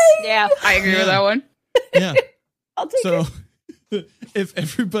 Yeah. I agree with that one. Yeah. I'll take it. So if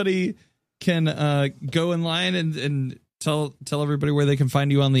everybody can go in line and tell everybody where they can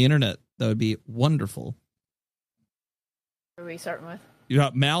find you on the internet, that would be wonderful. What are we starting with?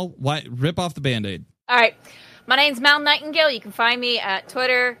 Mal, rip off the Band-Aid. All right. My name's Mal Nightingale. You can find me at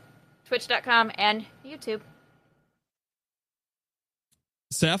Twitter, Twitch.com, and YouTube.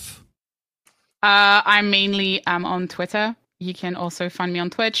 Seth? I'm mainly on Twitter. You can also find me on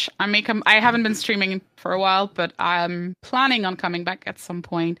Twitch. I haven't been streaming for a while, but I'm planning on coming back at some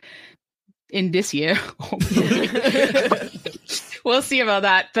point in this year. We'll see about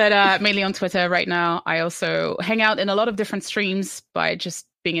that. But mainly on Twitter right now. I also hang out in a lot of different streams by just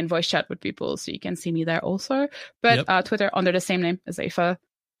being in voice chat with people, so you can see me there also. But Twitter under the same name as Aoife.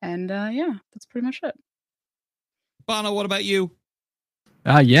 And that's pretty much it. Bono, what about you?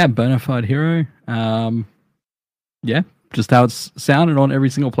 Bonafide hero. Just how it's sounded on every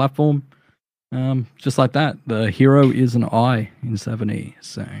single platform. Just like that. The hero is an I in 7E.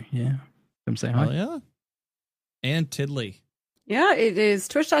 So, come say hi. Oh, yeah. And Tiddly. Yeah, it is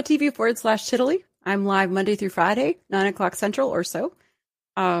twitch.tv/Tiddly. I'm live Monday through Friday, 9 o'clock Central or so.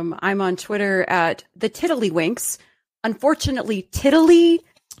 I'm on Twitter at the Tiddlywinks. Unfortunately, Tiddly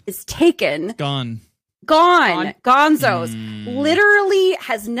is taken. Gone. Gonzos. Literally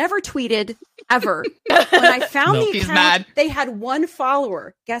has never tweeted ever. When I found the account, they had one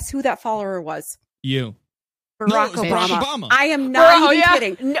follower. Guess who that follower was? You. Barack Obama. I am not even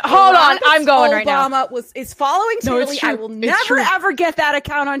kidding. Hold on, I'm going right now. Obama is following Tiddly. I will never ever get that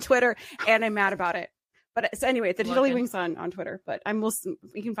account on Twitter, and I'm mad about it. But so anyway, the Tiddlywinks on Twitter. But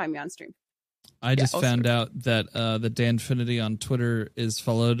you can find me on stream. I just found out that the Danfinity on Twitter is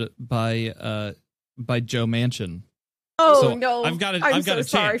followed by Joe Manchin. Oh so no! I've got a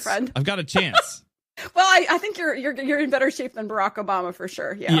chance. Sorry, friend. I've got a chance. Well, I think you're in better shape than Barack Obama for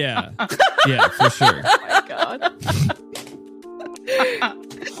sure. Yeah, for sure. Oh my god,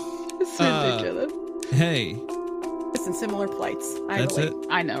 it's ridiculous. Hey, it's in similar plights. That's it.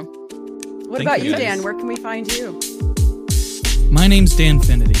 I know. What about you, Dan? Where can we find you? My name's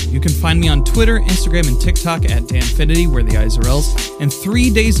Danfinity. You can find me on Twitter, Instagram, and TikTok at Danfinity, where the eyes are else, and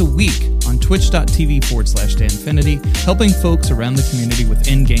 3 days a week on twitch.tv/Danfinity, helping folks around the community with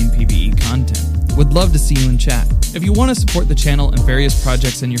in-game PvE content. Would love to see you in chat. If you want to support the channel and various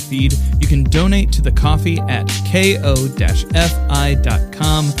projects in your feed, you can donate to the coffee at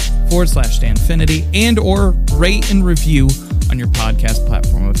ko-fi.com/Danfinity and or rate and review on your podcast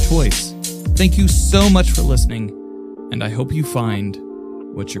platform of choice. Thank you so much for listening, and I hope you find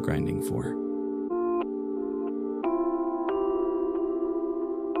what you're grinding for.